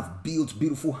and have built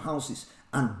beautiful houses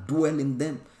and dwell in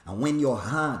them. And when your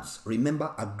hands,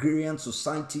 remember agrarian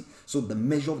society, so the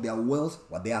measure of their wealth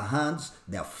were their hands,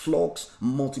 their flocks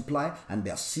multiply, and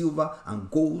their silver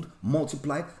and gold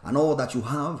multiply, and all that you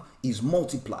have is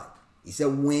multiplied. He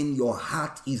said, when your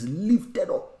heart is lifted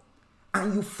up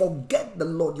and you forget the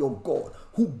Lord your God,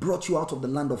 who brought you out of the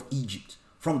land of Egypt,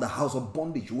 from the house of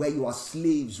bondage, where you are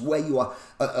slaves, where you are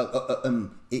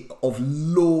of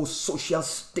low social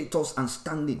status and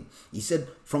standing. He said,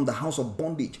 from the house of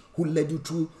bondage, who led you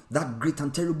through that great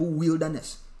and terrible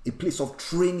wilderness, a place of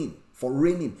training for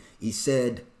reigning. He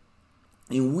said,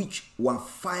 in which were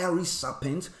fiery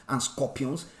serpents and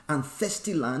scorpions and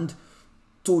thirsty land,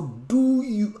 to do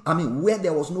you, where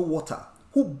there was no water,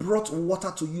 who brought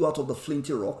water to you out of the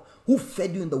flinty rock, who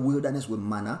fed you in the wilderness with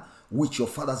manna, which your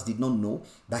fathers did not know,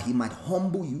 that he might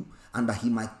humble you and that he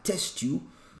might test you.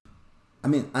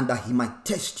 And that he might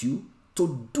test you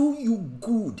to do you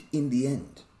good in the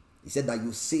end. He said that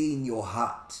you say in your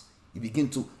heart, you begin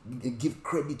to give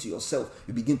credit to yourself.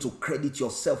 You begin to credit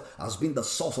yourself as being the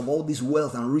source of all this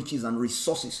wealth and riches and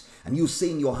resources. And you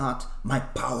say in your heart, my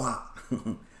power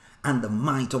and the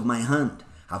might of my hand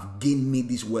have gained me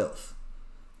this wealth.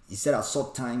 He said at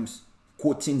short times,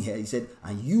 quoting here, he said,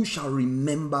 and you shall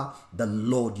remember the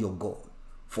Lord your God,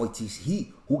 for it is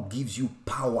he who gives you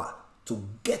power to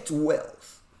get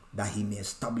wealth, that he may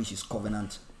establish his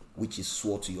covenant, which is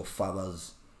swore to your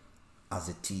fathers as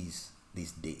it is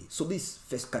this day. So this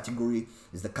first category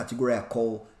is the category I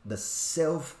call the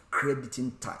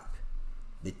self-crediting type.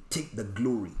 They take the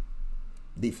glory.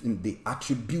 They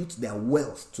attribute their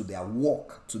wealth to their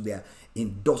work, to their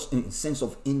sense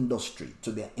of industry,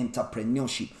 to their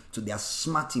entrepreneurship, to their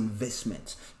smart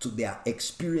investments, to their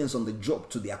experience on the job,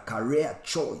 to their career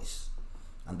choice.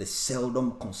 And they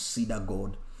seldom consider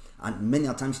God. And many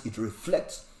a times it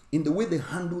reflects in the way they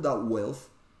handle that wealth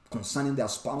concerning their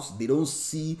spouse. They don't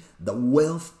see the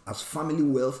wealth as family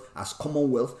wealth, as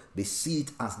common wealth. They see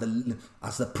it as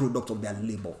the product of their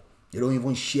labor. They don't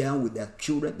even share with their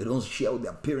children. They don't share with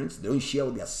their parents. They don't share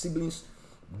with their siblings.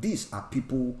 These are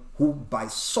people who, by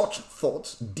such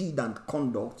thoughts, deed, and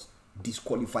conduct,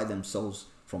 disqualify themselves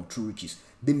from true riches.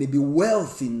 They may be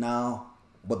wealthy now,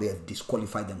 but they have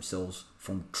disqualified themselves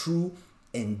from true,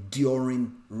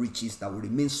 enduring riches that will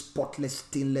remain spotless,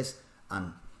 stainless,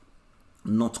 and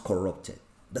not corrupted.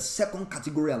 The second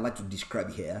category I'd like to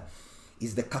describe here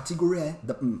is the category,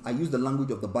 I use the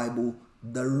language of the Bible,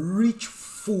 the rich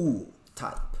fool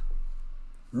type.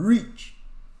 Rich,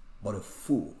 but a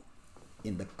fool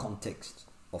in the context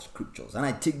of scriptures. And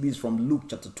I take this from Luke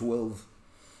chapter 12.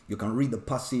 You can read the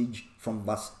passage from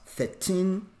verse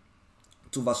 13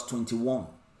 to verse 21.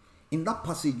 In that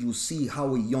passage, you see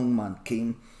how a young man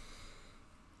came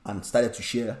and started to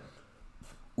share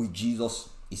with Jesus.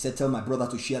 He said, tell my brother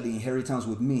to share the inheritance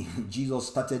with me. Jesus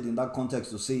started in that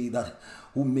context to say that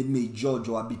who made me a judge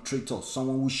or arbitrator,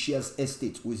 someone who shares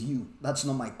estate with you. That's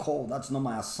not my call. That's not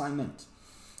my assignment.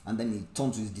 And then he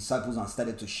turned to his disciples and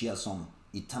started to share some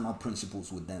eternal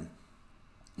principles with them.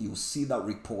 You'll see that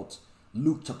report,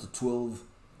 Luke chapter 12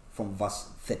 from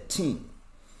verse 13.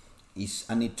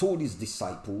 And he told his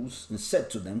disciples and said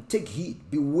to them, take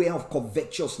heed, beware of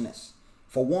covetousness.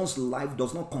 For one's life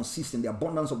does not consist in the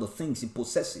abundance of the things he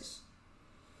possesses.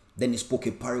 Then he spoke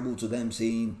a parable to them,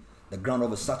 saying, The ground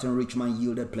of a certain rich man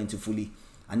yielded plentifully,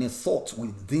 and he thought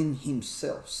within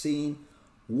himself, saying,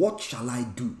 what shall I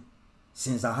do,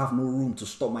 since I have no room to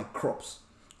store my crops?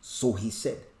 So he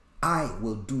said, I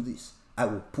will do this. I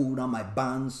will pull down my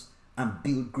barns and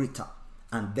build greater,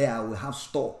 and there I will have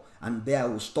store, and there I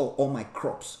will store all my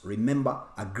crops. Remember,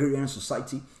 agrarian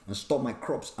society, and store my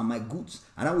crops and my goods.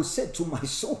 And I will say to my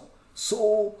soul,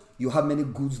 soul, you have many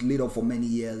goods laid up for many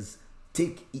years.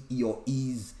 Take your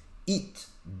ease, eat,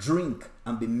 drink,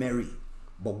 and be merry.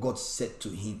 But God said to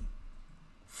him,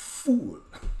 fool.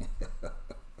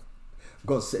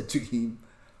 God said to him,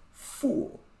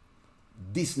 fool,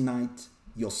 this night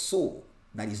your soul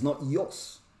that is not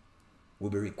yours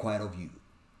will be required of you.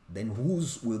 Then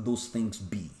whose will those things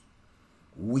be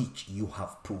which you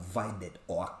have provided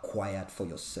or acquired for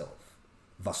yourself?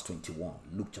 Verse 21,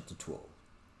 Luke chapter 12.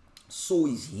 So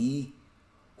is he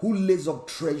who lays up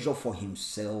treasure for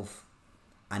himself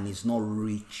and is not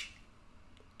rich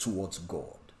towards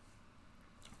God.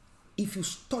 If you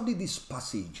study this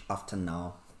passage after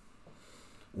now,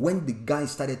 when the guy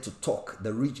started to talk,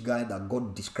 the rich guy that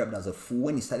God described as a fool,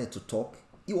 when he started to talk,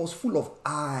 he was full of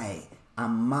I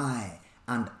and my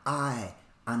and I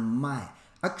and my.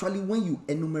 Actually, when you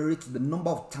enumerate the number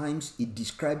of times he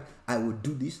described, I will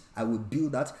do this, I will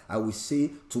build that, I will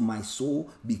say to my soul,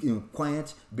 be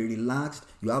quiet, be relaxed,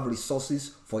 you have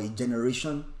resources for a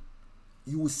generation,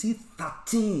 you will see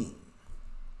 13.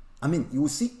 You will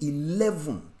see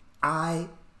 11 I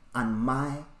and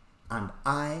my and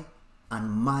I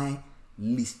and my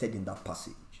listed in that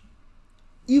passage.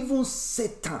 Even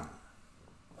Satan,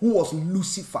 who was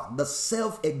Lucifer, the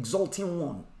self-exalting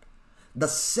one, the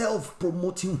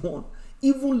self-promoting one,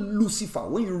 even Lucifer,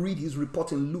 when you read his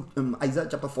report in Isaiah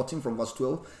chapter 14 from verse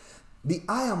 12, the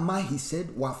I and my, he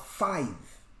said, were 5.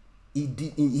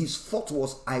 His thought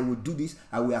was, I will do this,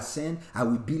 I will ascend, I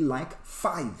will be like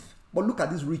 5. But look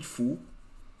at this rich fool.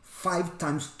 5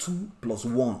 times 2 plus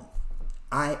 1.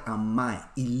 I and my,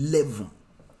 11.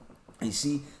 And you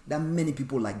see, there are many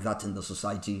people like that in the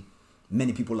society,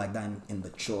 many people like that in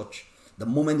the church. The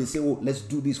moment they say, oh, let's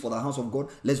do this for the house of God,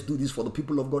 let's do this for the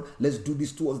people of God, let's do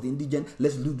this towards the indigent,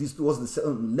 let's do this towards the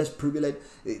less privileged,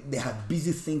 they are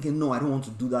busy thinking, no, I don't want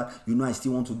to do that. I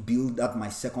still want to build that my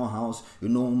second house.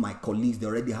 My colleagues, they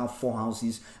already have 4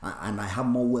 houses, and I have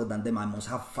more wealth than them. I must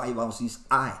have 5 houses.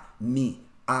 I, me,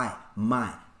 I,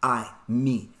 my, I,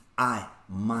 me, I,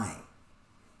 my.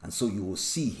 And so you will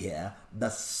see here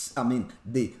that,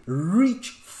 the rich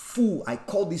fool, I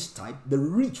call this type, the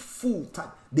rich fool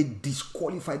type, they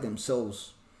disqualify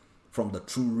themselves from the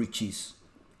true riches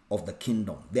of the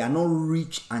kingdom. They are not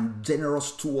rich and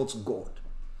generous towards God.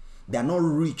 They are not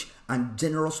rich and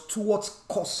generous towards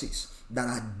causes that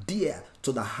are dear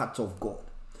to the heart of God.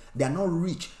 They are not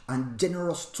rich and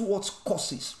generous towards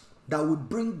causes that will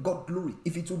bring God glory.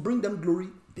 If it will bring them glory,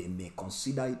 they may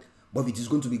consider it. But if it is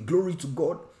going to be glory to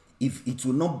God, if it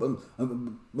will not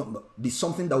be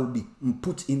something that will be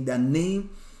put in their name,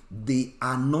 they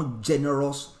are not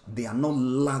generous, they are not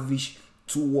lavish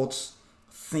towards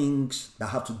things that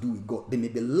have to do with God. They may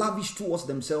be lavish towards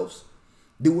themselves.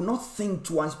 They will not think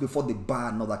twice before they buy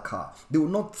another car. They will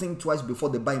not think twice before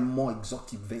they buy a more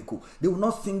exotic vehicle. They will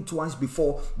not think twice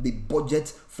before they budget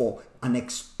for an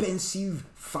expensive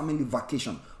family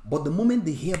vacation. But the moment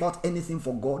they hear about anything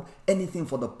for God, anything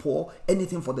for the poor,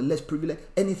 anything for the less privileged,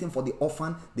 anything for the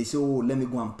orphan, they say, oh, let me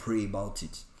go and pray about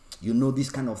it.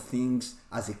 These kind of things,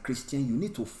 as a Christian, you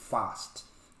need to fast.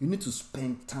 You need to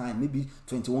spend time, maybe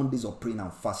 21 days of praying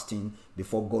and fasting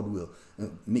before God will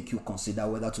make you consider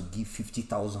whether to give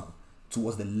 50,000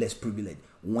 towards the less privileged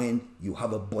when you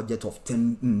have a budget of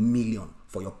 10 million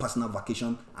for your personal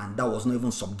vacation, and that was not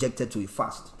even subjected to a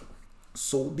fast.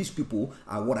 So these people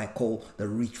are what I call the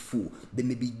rich fool. They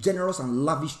may be generous and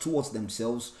lavish towards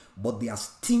themselves, but they are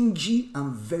stingy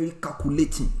and very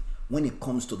calculating when it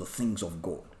comes to the things of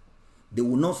God. They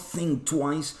will not think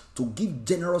twice to give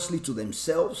generously to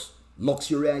themselves,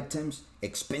 luxury items,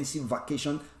 expensive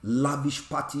vacation, lavish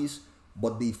parties,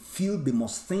 but they feel they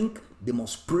must think, they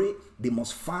must pray, they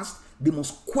must fast, they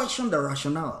must question the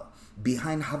rationale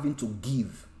behind having to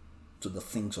give to the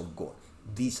things of God.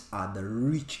 These are the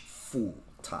rich fool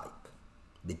type.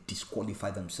 They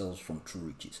disqualify themselves from true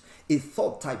riches. A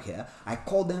third type here, I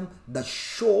call them the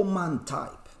showman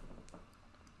type.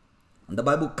 And the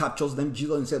Bible captures them.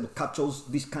 Jesus himself captures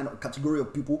this kind of category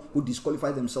of people who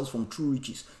disqualify themselves from true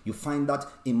riches. You find that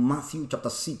in Matthew chapter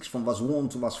 6 from verse 1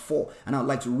 to verse 4. And I'd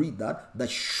like to read that. The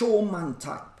showman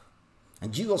type.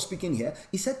 And Jesus speaking here,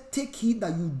 he said, take heed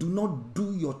that you do not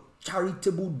do your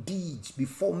charitable deeds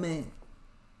before men.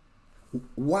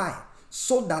 Why?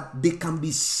 So that they can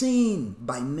be seen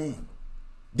by men.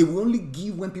 They will only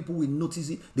give when people will notice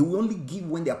it. They will only give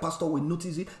when their pastor will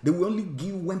notice it. They will only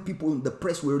give when people in the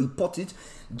press will report it.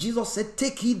 Jesus said,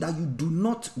 take heed that you do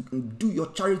not do your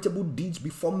charitable deeds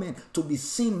before men to be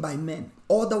seen by men.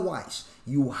 Otherwise,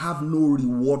 you have no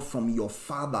reward from your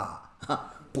Father.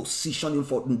 Positioning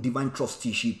for divine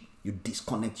trusteeship, you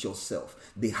disconnect yourself.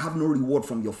 They have no reward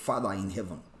from your Father in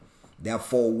heaven.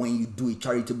 Therefore, when you do a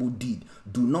charitable deed,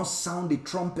 do not sound a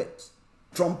trumpet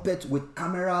with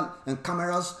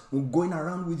cameras going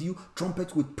around with you,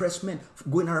 trumpet with pressmen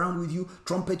going around with you,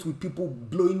 trumpet with people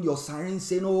blowing your sirens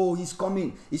saying, oh, he's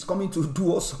coming to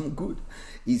do us some good.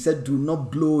 He said, do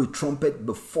not blow a trumpet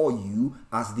before you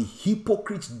as the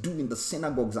hypocrites do in the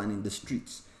synagogues and in the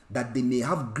streets, that they may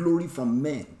have glory from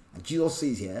men. And Jesus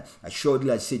says here,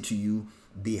 assuredly I say to you,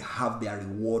 they have their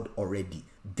reward already.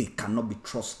 They cannot be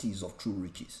trustees of true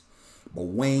riches. But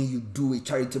when you do a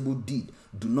charitable deed,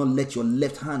 do not let your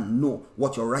left hand know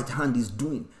what your right hand is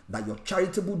doing, that your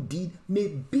charitable deed may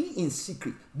be in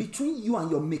secret between you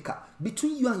and your maker,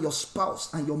 between you and your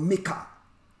spouse and your maker.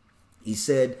 He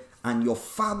said, and your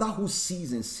Father who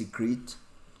sees in secret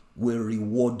will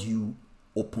reward you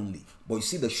openly. But you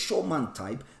see, the showman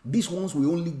type, these ones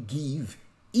will only give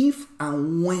if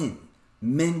and when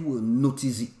men will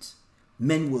notice it,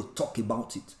 men will talk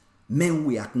about it, men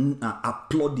will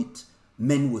applaud it,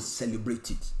 men will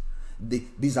celebrate it.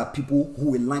 These are people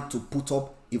who will like to put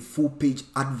up a full-page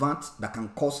advert that can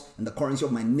cost, in the currency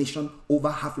of my nation, over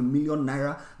 $500,000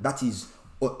 naira. That is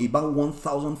about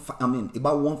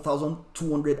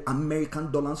 1,200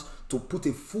 American dollars, to put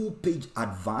a full-page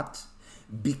advert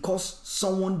because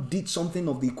someone did something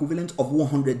of the equivalent of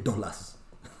 $100.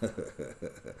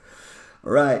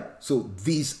 Right? So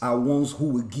these are ones who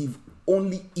will give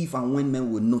only if and when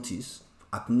men will notice,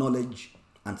 acknowledge,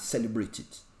 and celebrate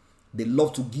it. They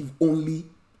love to give only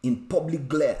in public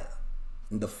glare,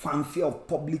 in the fanfare of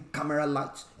public camera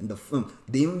lights, in the film.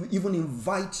 They even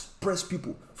invite press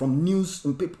people from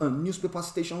newspaper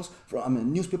stations,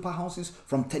 from newspaper houses,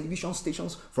 from television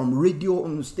stations, from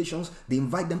radio stations. They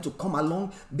invite them to come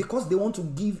along because they want to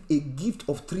give a gift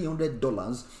of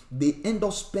 $300. They end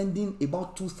up spending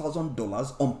about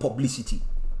 $2,000 on publicity.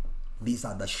 These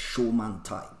are the showman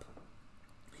type.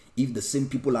 If the same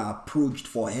people are approached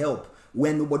for help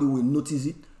where nobody will notice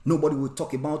it, nobody will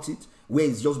talk about it, where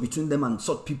it's just between them and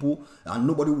such people, and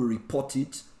nobody will report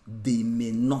it, they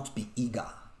may not be eager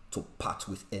to part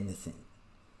with anything.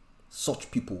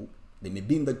 Such people, they may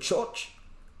be in the church,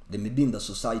 they may be in the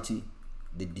society,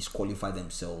 they disqualify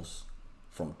themselves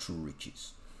from true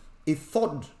riches. A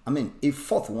fourth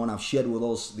one, I've shared with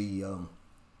us the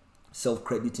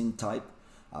self-crediting type.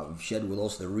 I've shared with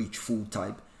us the rich fool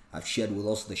type. I've shared with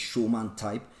us the showman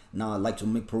type. Now I'd like to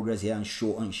make progress here and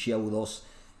share with us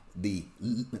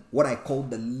what I call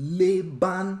the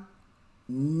Laban-Nabal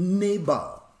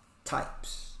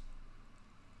types.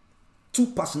 Two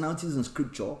personalities in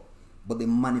scripture, but they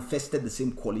manifested the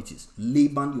same qualities.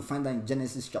 Laban, you find that in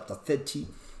Genesis chapter 30,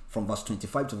 from verse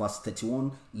 25 to verse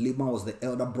 31. Laban was the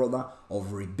elder brother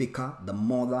of Rebekah, the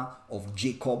mother of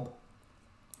Jacob.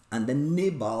 And then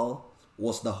Nabal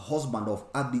was the husband of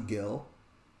Abigail,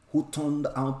 who turned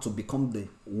out to become the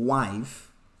wife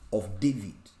of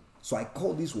David. So I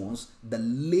call these ones the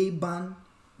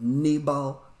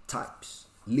Laban-Nabal types.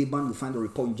 Laban, you find the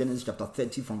report in Genesis chapter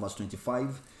 30 from verse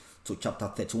 25 to chapter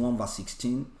 31 verse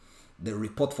 16. The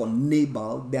report for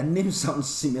Nabal, their names sound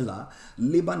similar.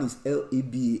 Laban is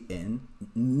L-A-B-A-N.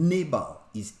 Nabal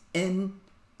is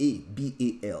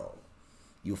N-A-B-A-L.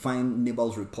 You find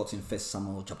Nabal's report in 1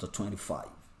 Samuel chapter 25.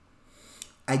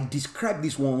 I describe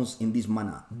these ones in this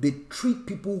manner. They treat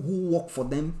people who work for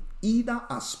them either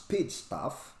as paid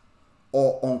staff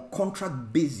or on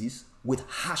contract basis with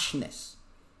harshness.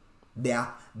 They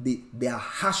are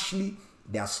harshly,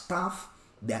 their staff,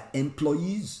 their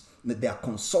employees, their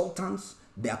consultants,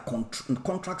 their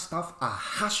contract staff are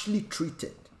harshly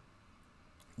treated.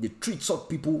 They treat such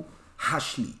people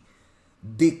harshly.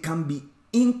 They can be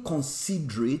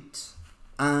inconsiderate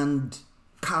and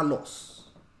callous.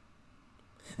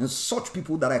 And such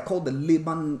people that I call the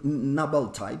Laban-Nabal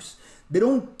types, they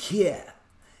don't care.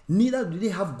 Neither do they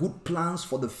have good plans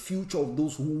for the future of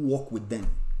those who work with them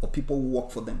or people who work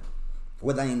for them.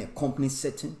 Whether in a company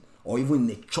setting or even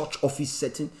in a church office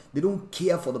setting, they don't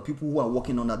care for the people who are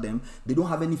working under them. They don't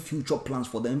have any future plans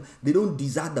for them. They don't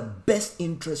desire the best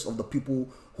interests of the people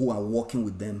who are working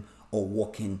with them or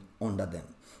working under them.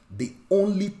 They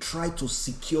only try to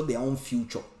secure their own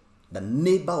future. The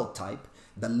Nabal type,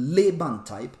 the Laban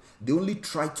type, they only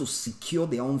try to secure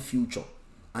their own future.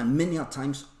 And many a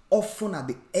times, often at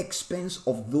the expense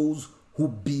of those who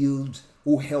build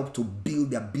who helped to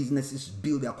build their businesses,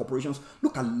 build their corporations.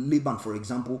 Look at Laban, for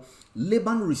example.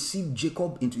 Laban received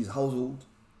Jacob into his household,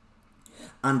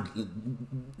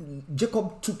 and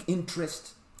Jacob took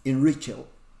interest in Rachel.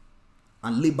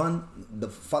 And Laban, the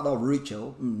father of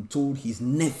Rachel, told his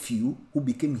nephew, who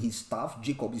became his staff,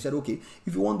 Jacob, he said, okay,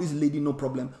 if you want this lady, no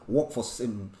problem, work for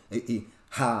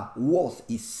her worth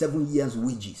is 7 years'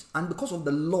 wages. And because of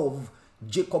the love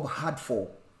Jacob had for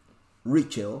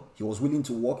Rachel, he was willing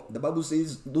to work. The Bible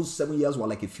says those 7 years were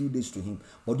like a few days to him.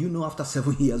 But you know, after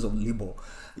 7 years of labor,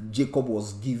 Jacob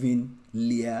was given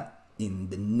Leah in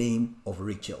the name of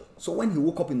Rachel. So when he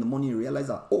woke up in the morning, he realized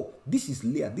that, oh, this is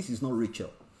Leah, this is not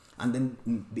Rachel. And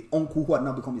then the uncle, who had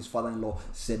now become his father-in-law,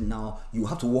 said, now you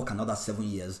have to work another 7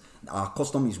 years. Our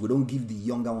custom is we don't give the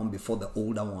younger one before the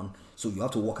older one. So you have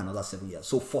to work another 7 years.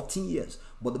 So 14 years.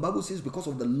 But the Bible says because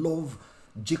of the love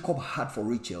Jacob had for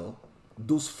Rachel,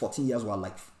 those 14 years were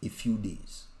like a few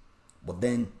days. But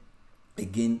then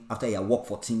again, after he had worked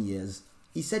 14 years,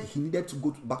 he said he needed to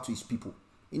go back to his people.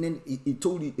 And then he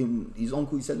told his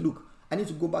uncle, he said, look, I need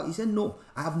to go back. He said, no,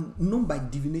 I have known by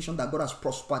divination that God has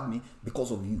prospered me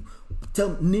because of you.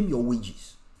 Name your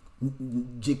wages.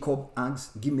 Jacob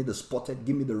asked, give me the spotted,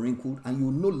 give me the wrinkled, and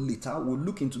you'll know later. We'll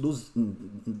look into those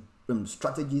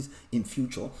strategies in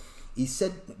future. He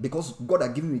said, because God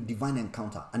had given me a divine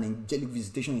encounter, an angelic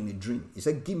visitation in a dream. He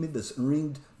said, give me the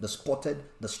ringed, the spotted,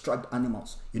 the striped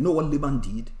animals. You know what Laban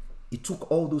did? He took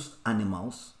all those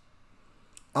animals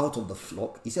out of the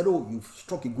flock. He said, oh, you've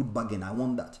struck a good bargain. I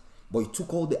want that. But he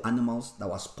took all the animals that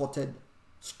were spotted,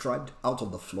 striped out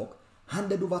of the flock,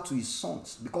 handed over to his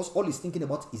sons, because all he's thinking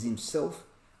about is himself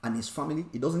and his family.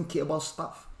 He doesn't care about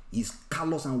stuff. He's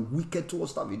callous and wicked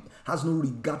towards stuff. He has no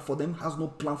regard for them, has no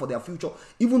plan for their future.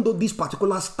 Even though this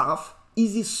particular staff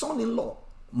is his son-in-law,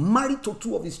 married to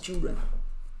 2 of his children,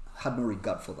 had no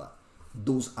regard for that.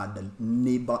 Those are the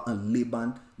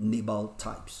Laban, Nabal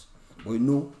types. But you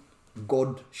know,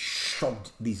 God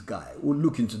shocked this guy. We'll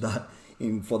look into that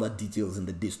in further details in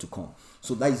the days to come.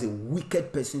 So that is a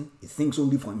wicked person. He thinks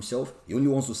only for himself. He only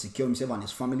wants to secure himself and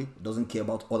his family. He doesn't care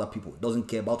about other people. He doesn't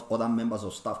care about other members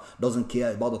of staff. Doesn't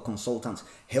care about the consultants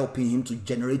helping him to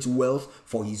generate wealth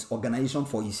for his organization,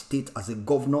 for his state as a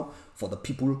governor, for the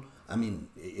people.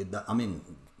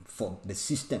 For the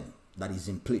system that is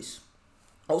in place.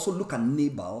 Also look at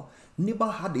Nabal.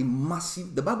 Nabal had a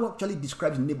massive, the Bible actually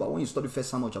describes Nabal, when you study 1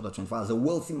 Samuel chapter 25, as a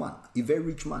wealthy man, a very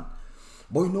rich man.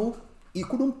 But you know, he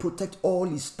couldn't protect all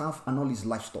his staff and all his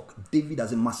livestock. David,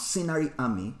 as a mercenary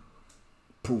army,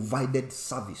 provided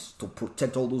service to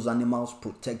protect all those animals,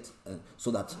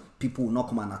 so that people will not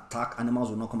come and attack, animals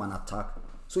will not come and attack.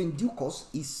 So in due course,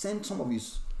 he sent some of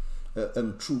his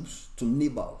troops to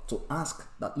Nabal to ask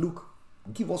that, look,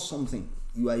 give us something.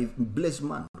 You are a blessed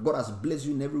man. God has blessed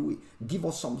you in every way. Give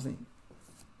us something.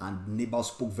 And Nabal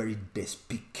spoke very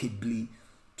despicably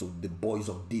to the boys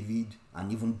of David,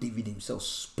 and even David himself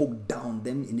spoke down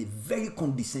them in a very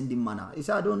condescending manner. He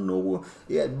said, I don't know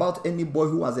about any boy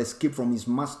who has escaped from his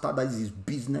master. That is his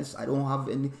business. I don't have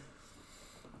any.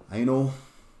 And you know,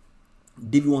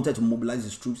 David wanted to mobilize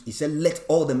his troops. He said, let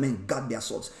all the men guard their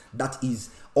swords. That is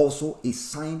also a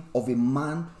sign of a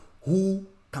man who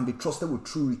can be trusted with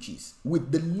true riches.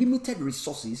 With the limited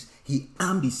resources, he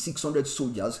armed his 600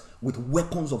 soldiers with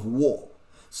weapons of war.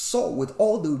 Saul, with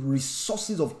all the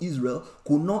resources of Israel,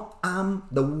 could not arm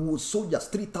the soldiers.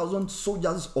 3,000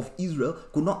 soldiers of Israel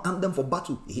could not arm them for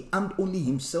battle. He armed only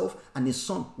himself and his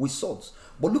son with swords.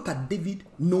 But look at David.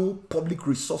 No public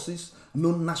resources,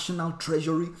 no national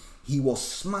treasury. He was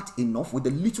smart enough, with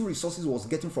the little resources he was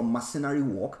getting from mercenary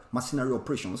work, mercenary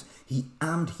operations, he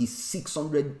armed his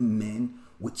 600 men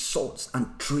with swords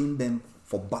and trained them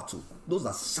for battle. Those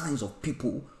are signs of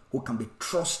people who can be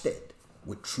trusted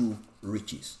with true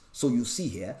riches. So you see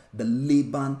here the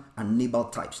Laban and Nabal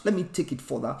types. Let me take it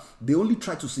further. They only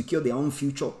try to secure their own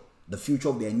future, the future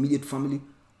of their immediate family,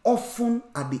 often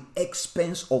at the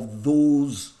expense of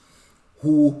those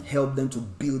who help them to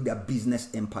build their business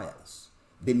empires.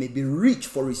 They may be rich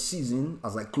for a season.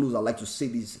 As I close, I like to say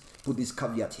this, put this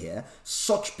caveat here.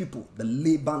 Such people, the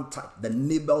Laban type, the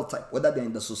Nabal type, whether they're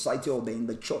in the society or they're in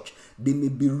the church, they may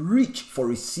be rich for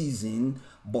a season,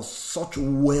 but such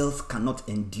wealth cannot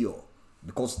endure,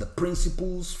 because the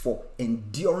principles for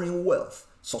enduring wealth,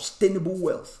 sustainable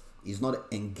wealth, is not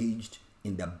engaged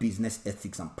in their business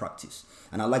ethics and practice.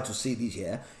 And I like to say this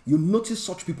here. You notice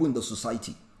such people in the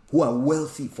society who are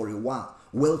wealthy for a while,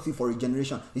 wealthy for a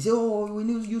generation. They say, oh, we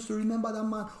used to remember that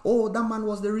man. Oh, that man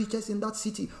was the richest in that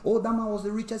city. Oh, that man was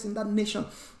the richest in that nation.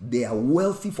 They are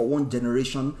wealthy for one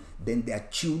generation, then their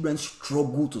children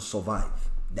struggle to survive.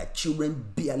 Their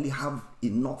children barely have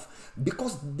enough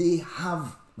because they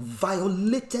have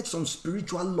violated some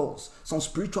spiritual laws, some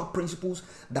spiritual principles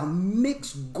that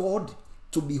makes God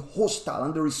to be hostile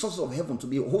and the resources of heaven to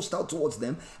be hostile towards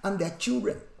them and their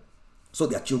children. So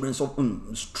their children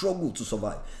struggle to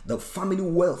survive. The family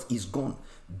wealth is gone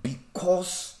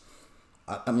because,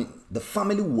 the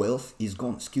family wealth is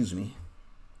gone,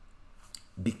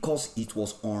 because it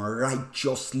was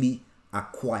unrighteously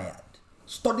acquired.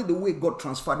 Study the way God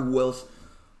transferred wealth,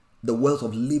 the wealth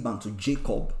of Laban to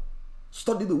Jacob.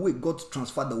 Study the way God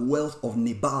transferred the wealth of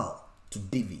Nabal to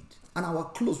David. And I will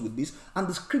close with this. And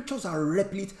the scriptures are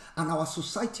replete, and our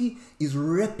society is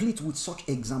replete with such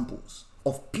examples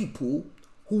of people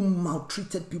who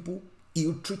maltreated people,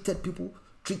 ill-treated people,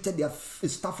 treated their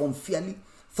staff unfairly,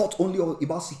 thought only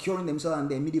about securing themselves and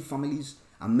their immediate families,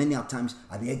 and many a times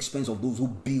at the expense of those who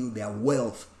build their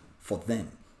wealth for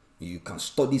them. You can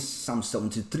study Psalm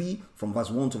 73 from verse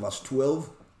 1 to verse 12.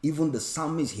 Even the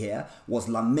psalmist here was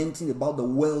lamenting about the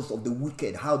wealth of the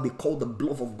wicked, how they call the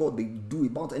bluff of God, they do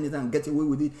about anything and get away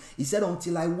with it. He said,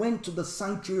 until I went to the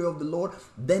sanctuary of the Lord,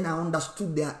 then I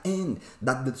understood their end,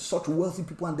 that such wealthy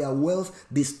people and their wealth,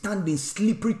 they stand in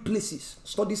slippery places.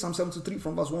 Study Psalm 73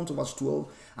 from verse 1 to verse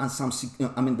 12, and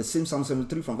the same Psalm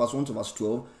 73 from verse 1 to verse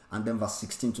 12, and then verse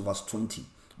 16 to verse 20.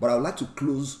 But I would like to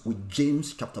close with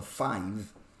James chapter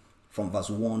 5 from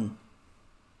verse 1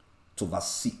 to verse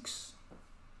 6.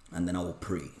 And then I will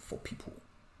pray for people.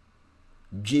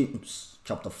 James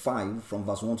chapter 5 from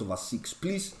verse 1 to verse 6.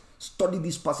 Please study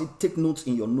this passage. Take notes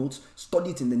in your notes.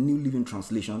 Study it in the New Living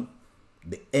Translation,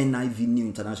 the NIV New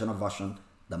International Version,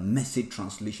 the Message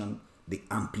Translation, the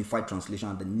Amplified Translation,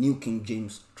 and the New King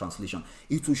James Translation.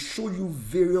 It will show you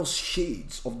various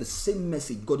shades of the same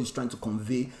message God is trying to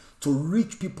convey to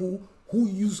reach people who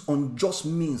use unjust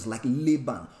means like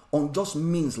Laban, unjust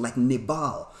means like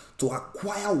Nabal, to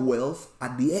acquire wealth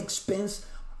at the expense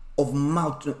of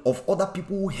other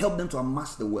people who help them to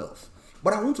amass the wealth.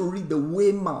 But I want to read the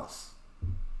Weymouth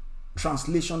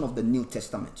translation of the New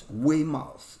Testament.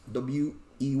 Weymouth,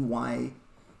 Weymouth,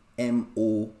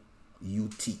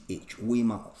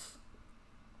 Weymouth.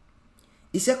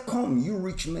 He said, come, you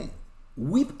rich men,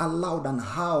 weep aloud and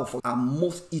howl for our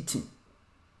moth eating.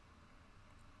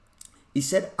 He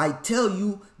said, I tell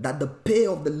you that the pay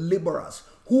of the laborers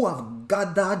who have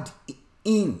gathered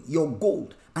in your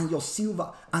gold and your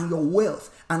silver and your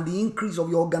wealth and the increase of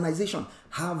your organization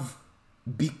have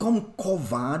become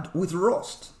covered with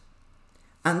rust.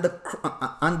 And the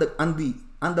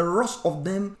rust of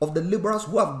them, of the laborers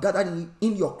who have gathered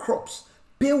in your crops,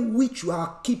 pay which you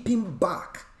are keeping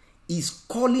back, is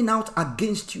calling out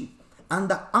against you. And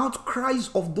the outcries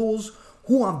of those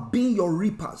who have been your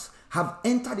reapers have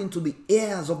entered into the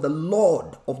ears of the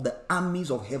Lord of the armies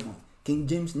of heaven. King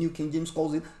James, New King James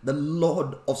calls it the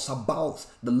Lord of Sabaoth,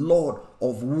 the Lord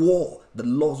of war, the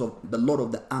Lord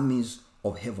of the armies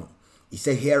of heaven. He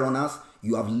said, here on earth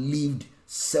you have lived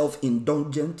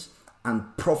self-indulgent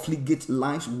and profligate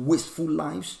lives, wasteful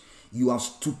lives. You have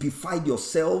stupefied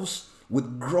yourselves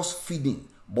with gross feeding,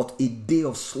 but a day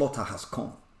of slaughter has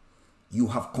come. You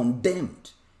have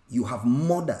condemned, you have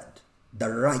murdered the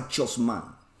righteous man,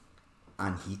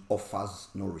 and he offers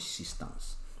no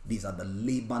resistance. These are the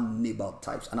Laban Nabal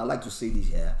types. And I like to say this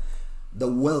here. The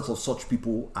wealth of such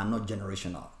people are not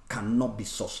generational, cannot be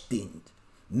sustained.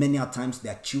 Many a times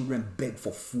their children beg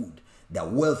for food. They are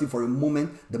wealthy for a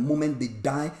moment. The moment they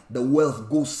die, the wealth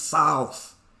goes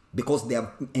south because they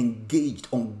have engaged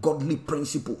ungodly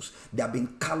principles. They have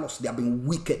been callous. They have been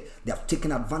wicked. They have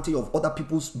taken advantage of other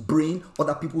people's brain,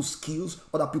 other people's skills,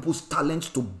 other people's talents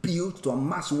to build, to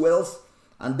amass wealth.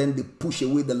 And then they push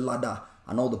away the ladder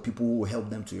and all the people who help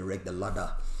them to erect the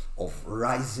ladder of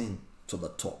rising to the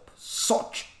top.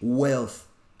 Such wealth,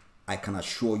 I can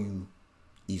assure you,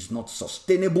 is not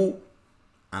sustainable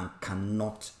and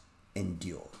cannot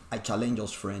endure. I challenge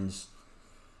us, friends,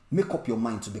 make up your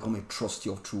mind to become a trustee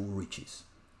of true riches.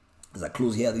 As I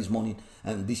close here this morning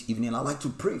and this evening, I like to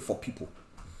pray for people.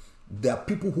 There are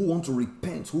people who want to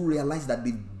repent, who realize that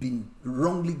they've been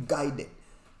wrongly guided.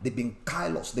 They've been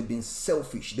callous, they've been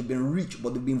selfish, they've been rich,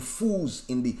 but they've been fools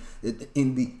in the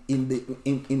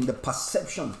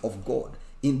perception of God,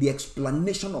 in the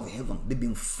explanation of heaven. They've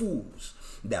been fools.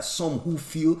 There are some who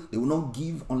feel they will not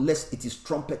give unless it is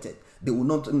trumpeted. They will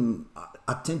not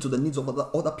attend to the needs of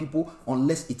other people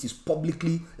unless it is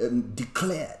publicly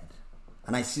declared.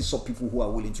 And I see some people who are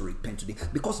willing to repent today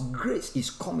because grace is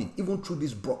coming, even through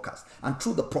this broadcast and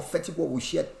through the prophetic what we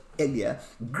shared earlier.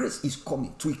 Grace is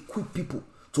coming to equip people,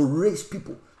 to raise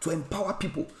people, to empower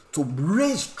people, to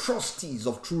raise trustees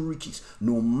of true riches.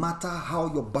 No matter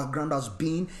how your background has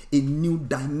been, a new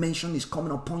dimension is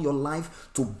coming upon your life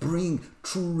to bring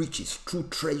true riches, true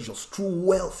treasures, true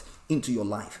wealth into your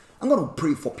life. I'm going to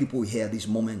pray for people here this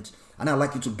moment, and I'd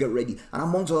like you to get ready. And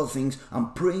amongst other things,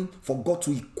 I'm praying for God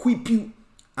to equip you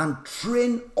and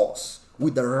train us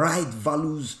with the right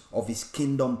values of his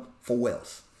kingdom for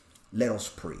wealth. Let us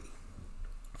pray.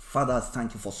 Father,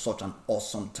 thank you for such an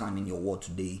awesome time in your word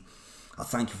today. I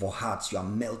thank you for hearts you are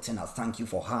melting. I thank you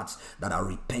for hearts that are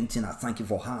repenting. I thank you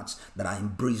for hearts that are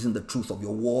embracing the truth of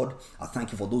your word. I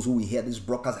thank you for those who will hear this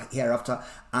broadcast hereafter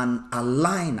and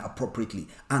align appropriately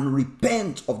and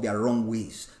repent of their wrong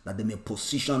ways, that they may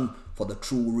position for the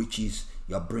true riches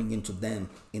you are bringing to them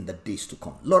in the days to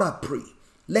come. Lord, I pray,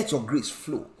 let your grace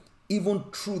flow even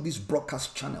through these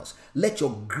broadcast channels. Let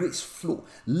your grace flow.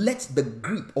 Let the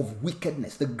grip of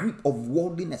wickedness, the grip of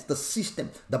worldliness, the system,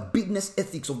 the business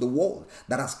ethics of the world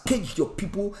that has caged your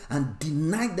people and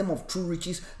denied them of true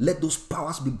riches, let those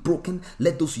powers be broken.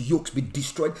 Let those yokes be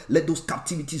destroyed. Let those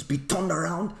captivities be turned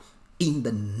around in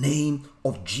the name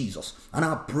of Jesus. And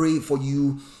I pray for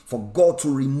you, for God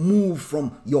to remove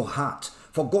from your heart,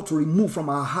 for God to remove from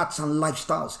our hearts and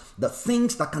lifestyles the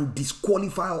things that can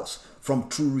disqualify us from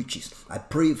true riches. I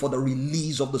pray for the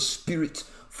release of the Spirit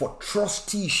for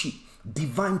trusteeship,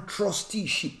 divine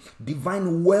trusteeship,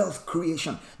 divine wealth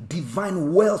creation,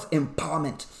 divine wealth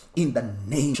empowerment in the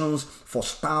nations, for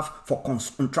staff, for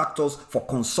contractors, for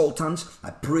consultants. I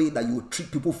pray that you will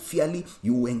treat people fairly,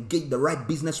 you will engage the right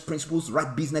business principles,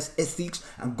 right business ethics,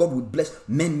 and God will bless.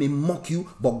 Men may mock you,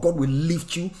 but God will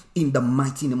lift you in the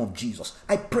mighty name of Jesus.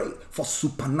 I pray for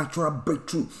supernatural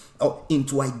breakthrough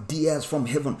into ideas from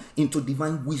heaven, into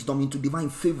divine wisdom, into divine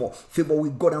favor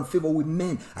with God and favor with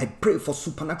men. I pray for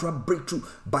supernatural breakthrough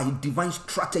by divine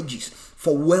strategies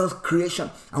for wealth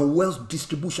creation and wealth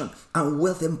distribution and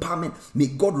wealth empowerment. May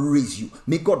God raise you.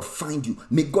 May God find you.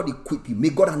 May God equip you. May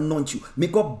God anoint you. May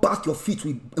God bath your feet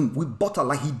with butter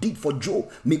like he did for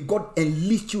Job. May God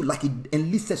enlist you like he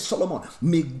enlisted Solomon.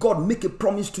 May God make a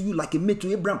promise to you like he made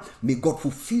to Abraham. May God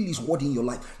fulfill his word in your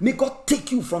life. May God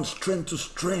take you from strength to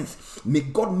strength. May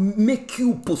God make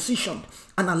you positioned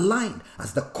and aligned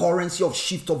as the currency of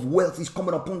shift of wealth is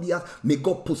coming upon the earth. May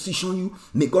God position you.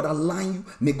 May God align you.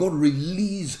 May God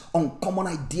release uncommon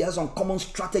ideas, uncommon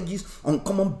strategies,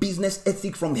 uncommon business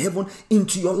ethics from heaven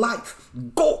into your life.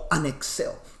 Go and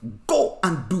excel. Go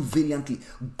and do valiantly.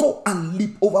 Go and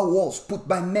leap over walls put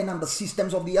by men and the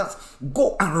systems of the earth.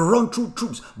 Go and run through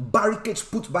troops, barricades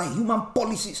put by human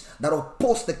policies that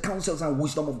oppose the counsels and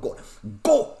wisdom of God.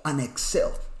 Go and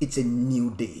excel. It's a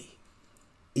new day.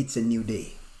 It's a new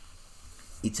day.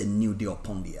 It's a new day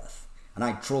upon the earth. And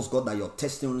I trust God that your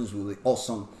testimonies will be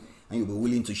awesome and you'll be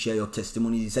willing to share your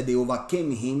testimony. He said they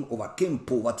overcame him, overcame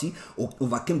poverty,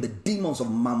 overcame the demons of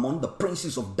mammon, the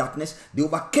princes of darkness. They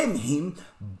overcame him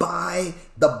by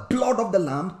the blood of the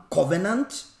Lamb,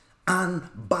 covenant, and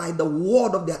by the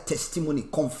word of their testimony,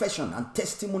 confession and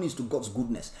testimonies to God's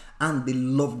goodness. And they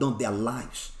loved not their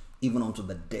lives, even unto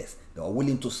the death. They were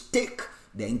willing to stake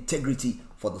their integrity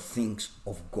for the things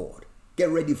of God. Get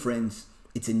ready, friends.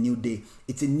 It's a new day.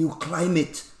 It's a new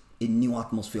climate, a new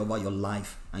atmosphere over your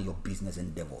life and your business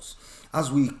endeavors.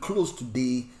 As we close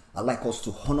today, I'd like us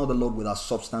to honor the Lord with our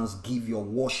substance. Give your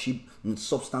worship and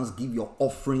substance. Give your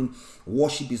offering.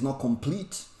 Worship is not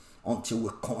complete until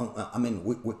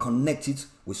we connect it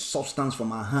with substance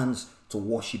from our hands to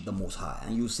worship the Most High.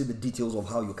 And you'll see the details of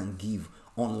how you can give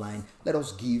online. Let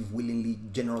us give willingly,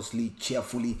 generously,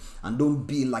 cheerfully, and don't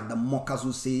be like the mockers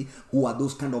who say, who are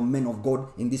those kind of men of God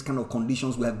in these kind of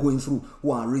conditions we are going through,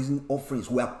 who are raising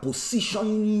offerings. We are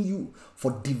positioning you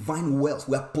for divine wealth.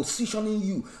 We are positioning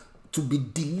you to be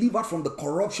delivered from the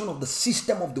corruption of the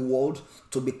system of the world,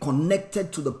 to be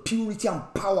connected to the purity and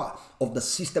power of the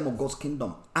system of God's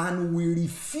kingdom. And we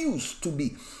refuse to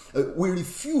be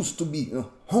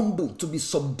humbled, to be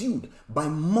subdued by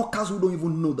mockers who don't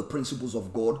even know the principles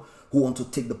of God, who want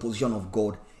to take the position of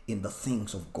God in the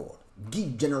things of God.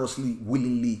 Give generously,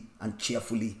 willingly, and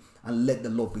cheerfully, and let the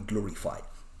Lord be glorified.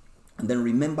 And then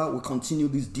remember, we continue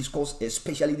this discourse,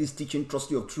 especially this teaching,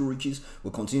 Trustee of True Riches.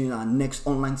 We'll continue in our next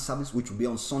online service, which will be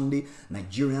on Sunday,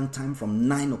 Nigerian time, from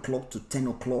 9 o'clock to 10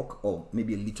 o'clock, or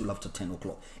maybe a little after 10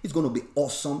 o'clock. It's going to be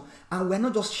awesome. And we're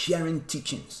not just sharing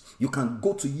teachings. You can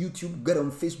go to YouTube, get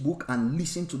on Facebook, and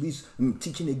listen to this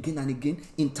teaching again and again.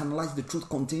 Internalize the truth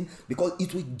contained, because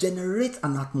it will generate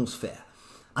an atmosphere.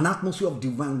 an atmosphere of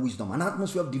divine wisdom, an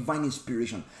atmosphere of divine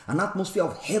inspiration, an atmosphere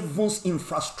of heaven's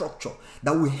infrastructure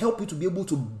that will help you to be able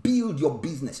to build your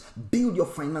business, build your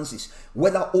finances,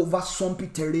 whether over swampy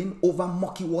terrain, over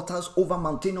murky waters, over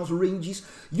mountainous ranges.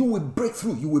 You will break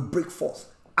through, you will break forth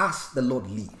as the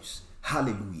Lord lives.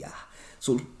 Hallelujah.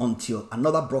 So until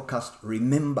another broadcast,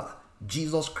 remember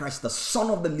Jesus Christ, the Son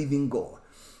of the living God.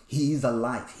 He is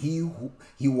alive. Though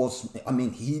he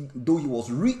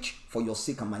was rich for your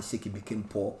sake and my sake, he became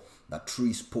poor, that through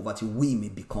his poverty we may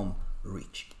become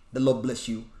rich. The Lord bless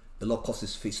you. The Lord cause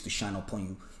his face to shine upon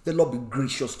you. The Lord be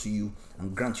gracious to you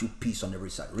and grant you peace on every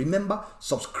side. Remember,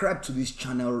 subscribe to this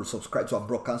channel, subscribe to our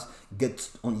broadcast, get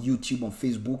on YouTube, on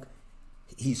Facebook,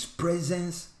 His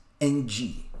Presence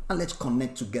NG. And let's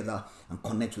connect together and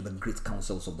connect with the great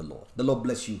counsels of the Lord. The Lord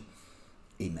bless you.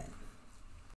 Amen.